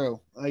that's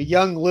true.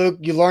 Young Luke,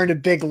 you learned a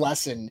big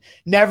lesson.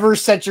 Never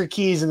set your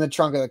keys in the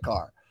trunk of the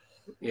car.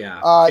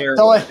 Yeah.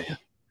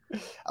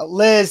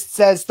 Liz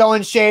says,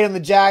 throwing shade on the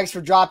Jags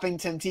for dropping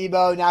Tim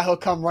Tebow. Now he'll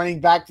come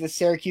running back to the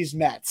Syracuse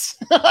Mets.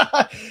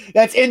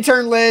 That's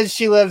intern Liz.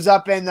 She lives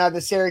up in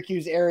the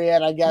Syracuse area,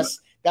 and I guess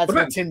that's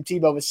where Tim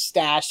Tebow was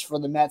stashed for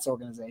the Mets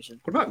organization.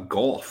 What about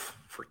golf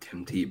for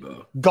Tim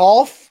Tebow?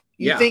 Golf?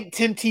 You think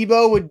Tim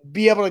Tebow would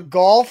be able to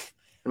golf?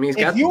 I mean,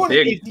 he's got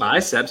big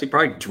biceps. He'd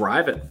probably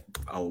drive it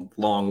a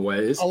long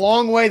ways. A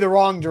long way the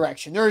wrong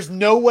direction. There's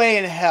no way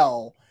in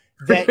hell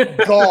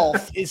that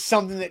golf is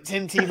something that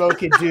Tim Tebow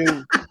could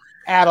do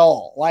at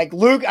all. Like,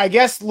 Luke, I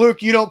guess,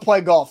 Luke, you don't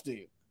play golf, do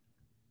you?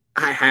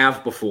 I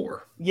have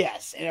before.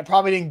 Yes, and it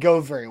probably didn't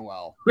go very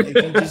well.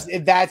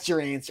 If that's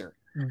your answer.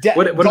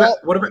 What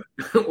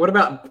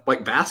about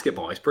like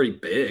basketball? He's pretty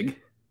big.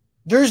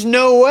 There's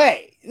no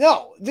way.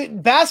 No,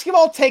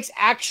 basketball takes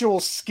actual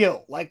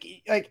skill. Like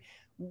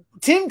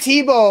Tim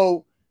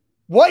Tebow,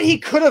 what he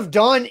could have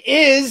done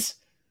is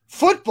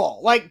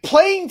football. Like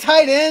playing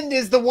tight end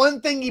is the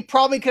one thing he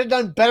probably could have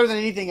done better than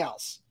anything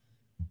else.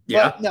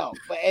 Yeah. But no,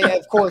 and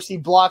of course he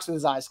blocks with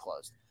his eyes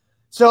closed.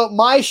 So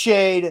my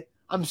shade,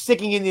 I'm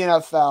sticking in the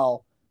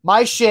NFL.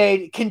 My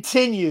shade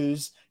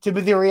continues to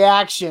be the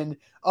reaction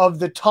of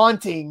the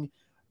taunting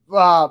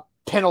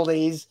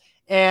penalties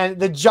and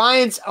the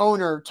Giants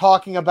owner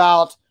talking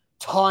about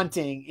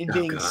taunting and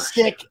being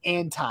sick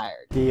and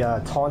tired.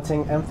 The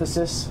taunting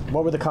emphasis,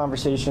 what were the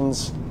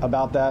conversations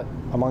about that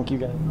among you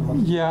guys?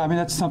 Yeah, I mean,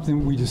 that's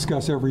something we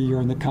discuss every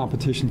year in the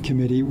competition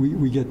committee.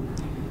 We get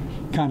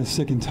kind of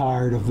sick and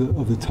tired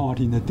of the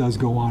taunting that does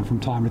go on from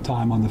time to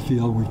time on the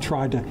field. We've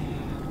tried to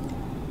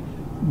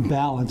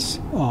balance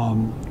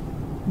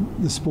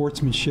the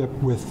sportsmanship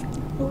with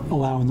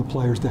allowing the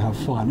players to have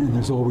fun, and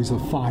there's always a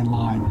fine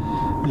line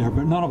there,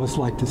 but none of us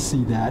like to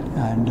see that,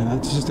 and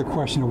it's just a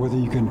question of whether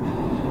you can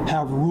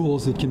have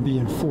rules that can be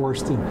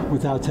enforced and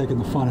without taking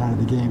the fun out of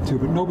the game too.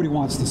 But nobody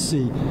wants to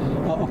see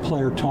a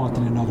player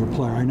taunting another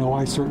player. I know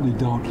I certainly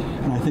don't,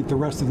 and I think the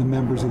rest of the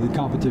members of the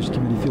competition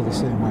committee feel the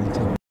same way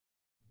too.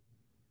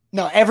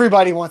 No,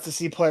 everybody wants to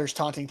see players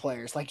taunting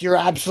players. Like, you're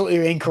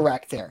absolutely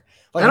incorrect there.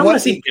 Like, I don't want to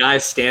see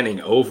guys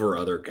standing over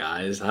other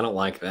guys. I don't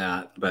like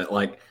that. But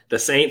like the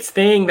Saints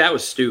thing, that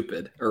was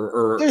stupid.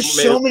 There's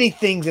so many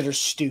things that are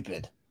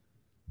stupid.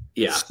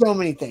 Yeah. So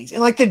many things.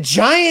 And like the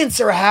Giants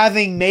are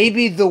having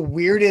maybe the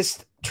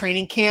weirdest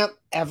training camp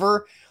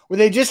ever, where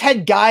they just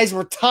had guys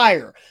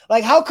retire.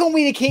 Like, how come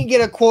we can't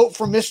get a quote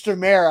from Mr.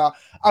 Mara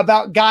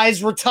about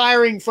guys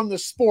retiring from the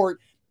sport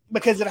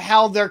because of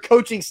how their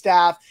coaching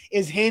staff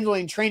is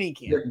handling training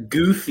camp. Their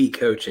goofy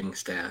coaching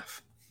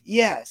staff.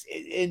 Yes,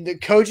 and the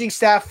coaching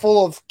staff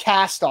full of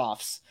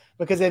cast-offs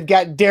because they've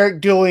got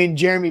Derek Dooley and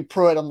Jeremy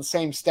Pruitt on the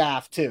same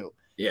staff too.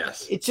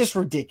 Yes, it's just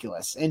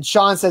ridiculous. And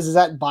Sean says, "Is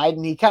that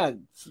Biden?" He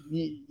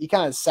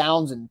kind of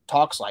sounds and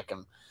talks like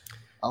him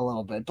a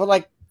little bit, but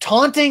like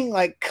taunting,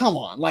 like come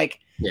on, like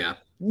yeah.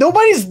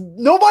 Nobody's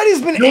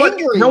been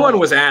angry. No one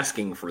was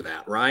asking for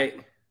that, right?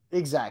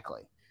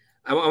 Exactly.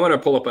 I want to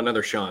pull up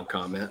another Sean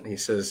comment. He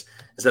says,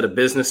 "Is that a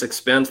business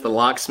expense, the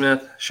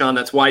locksmith?" Sean,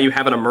 that's why you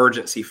have an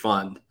emergency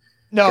fund.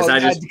 No,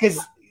 because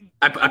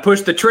I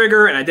pushed the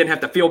trigger and I didn't have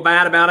to feel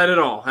bad about it at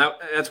all.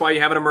 That's why you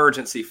have an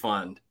emergency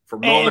fund for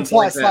moments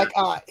like that.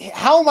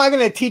 How am I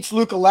going to teach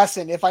Luke a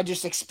lesson if I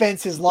just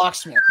expense his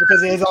locksmith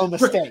because of his own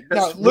mistake?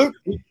 No, Luke.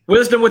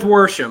 Wisdom with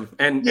Worsham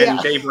and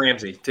Dave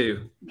Ramsey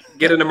too.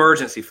 Get an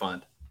emergency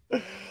fund.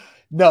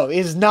 No,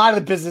 it's not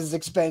a business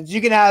expense.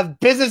 You can have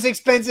business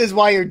expenses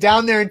while you're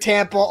down there in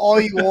Tampa, all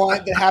you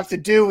want that have to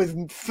do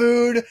with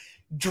food,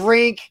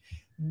 drink,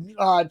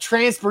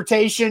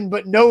 transportation,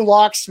 but no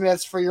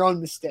locksmiths for your own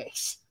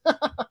mistakes.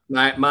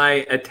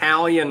 My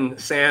Italian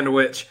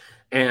sandwich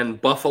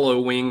and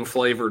buffalo wing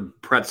flavored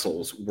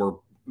pretzels were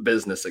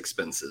business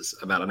expenses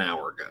about an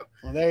hour ago.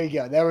 Well, there you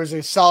go. That was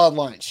a solid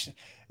lunch.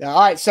 All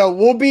right, so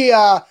we'll be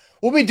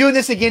doing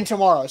this again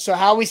tomorrow. So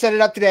how we set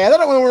it up today, I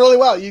thought it went really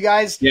well. You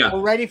guys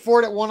were ready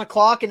for it at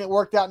 1:00, and it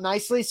worked out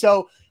nicely.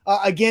 So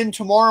again,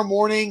 tomorrow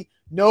morning,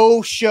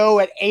 no show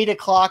at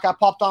 8:00. I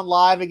popped on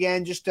live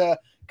again just to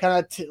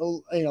kind of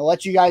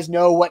let you guys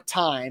know what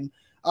time.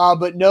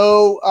 But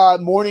no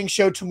morning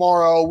show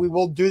tomorrow. We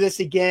will do this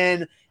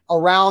again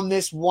around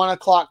this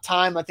 1:00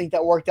 time. I think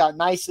that worked out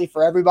nicely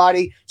for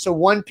everybody. So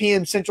 1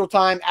 p.m. Central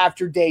Time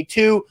after day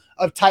 2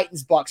 of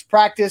Titans-Bucks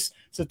practice.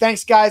 So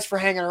thanks, guys, for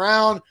hanging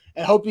around.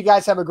 And hope you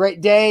guys have a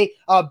great day.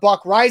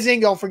 Buck Rising,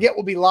 don't forget,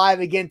 we'll be live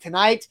again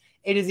tonight.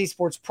 A to Z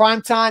Sports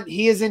Primetime.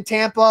 He is in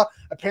Tampa.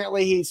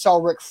 Apparently, he saw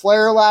Ric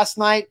Flair last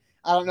night.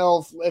 I don't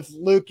know if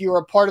Luke, you were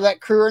a part of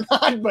that crew or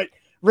not, but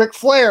Ric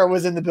Flair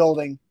was in the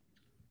building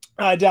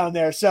down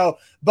there. So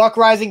Buck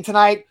Rising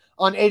tonight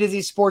on A to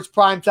Z Sports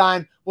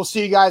Primetime. We'll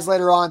see you guys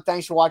later on.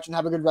 Thanks for watching.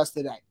 Have a good rest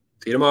of the day.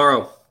 See you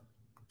tomorrow.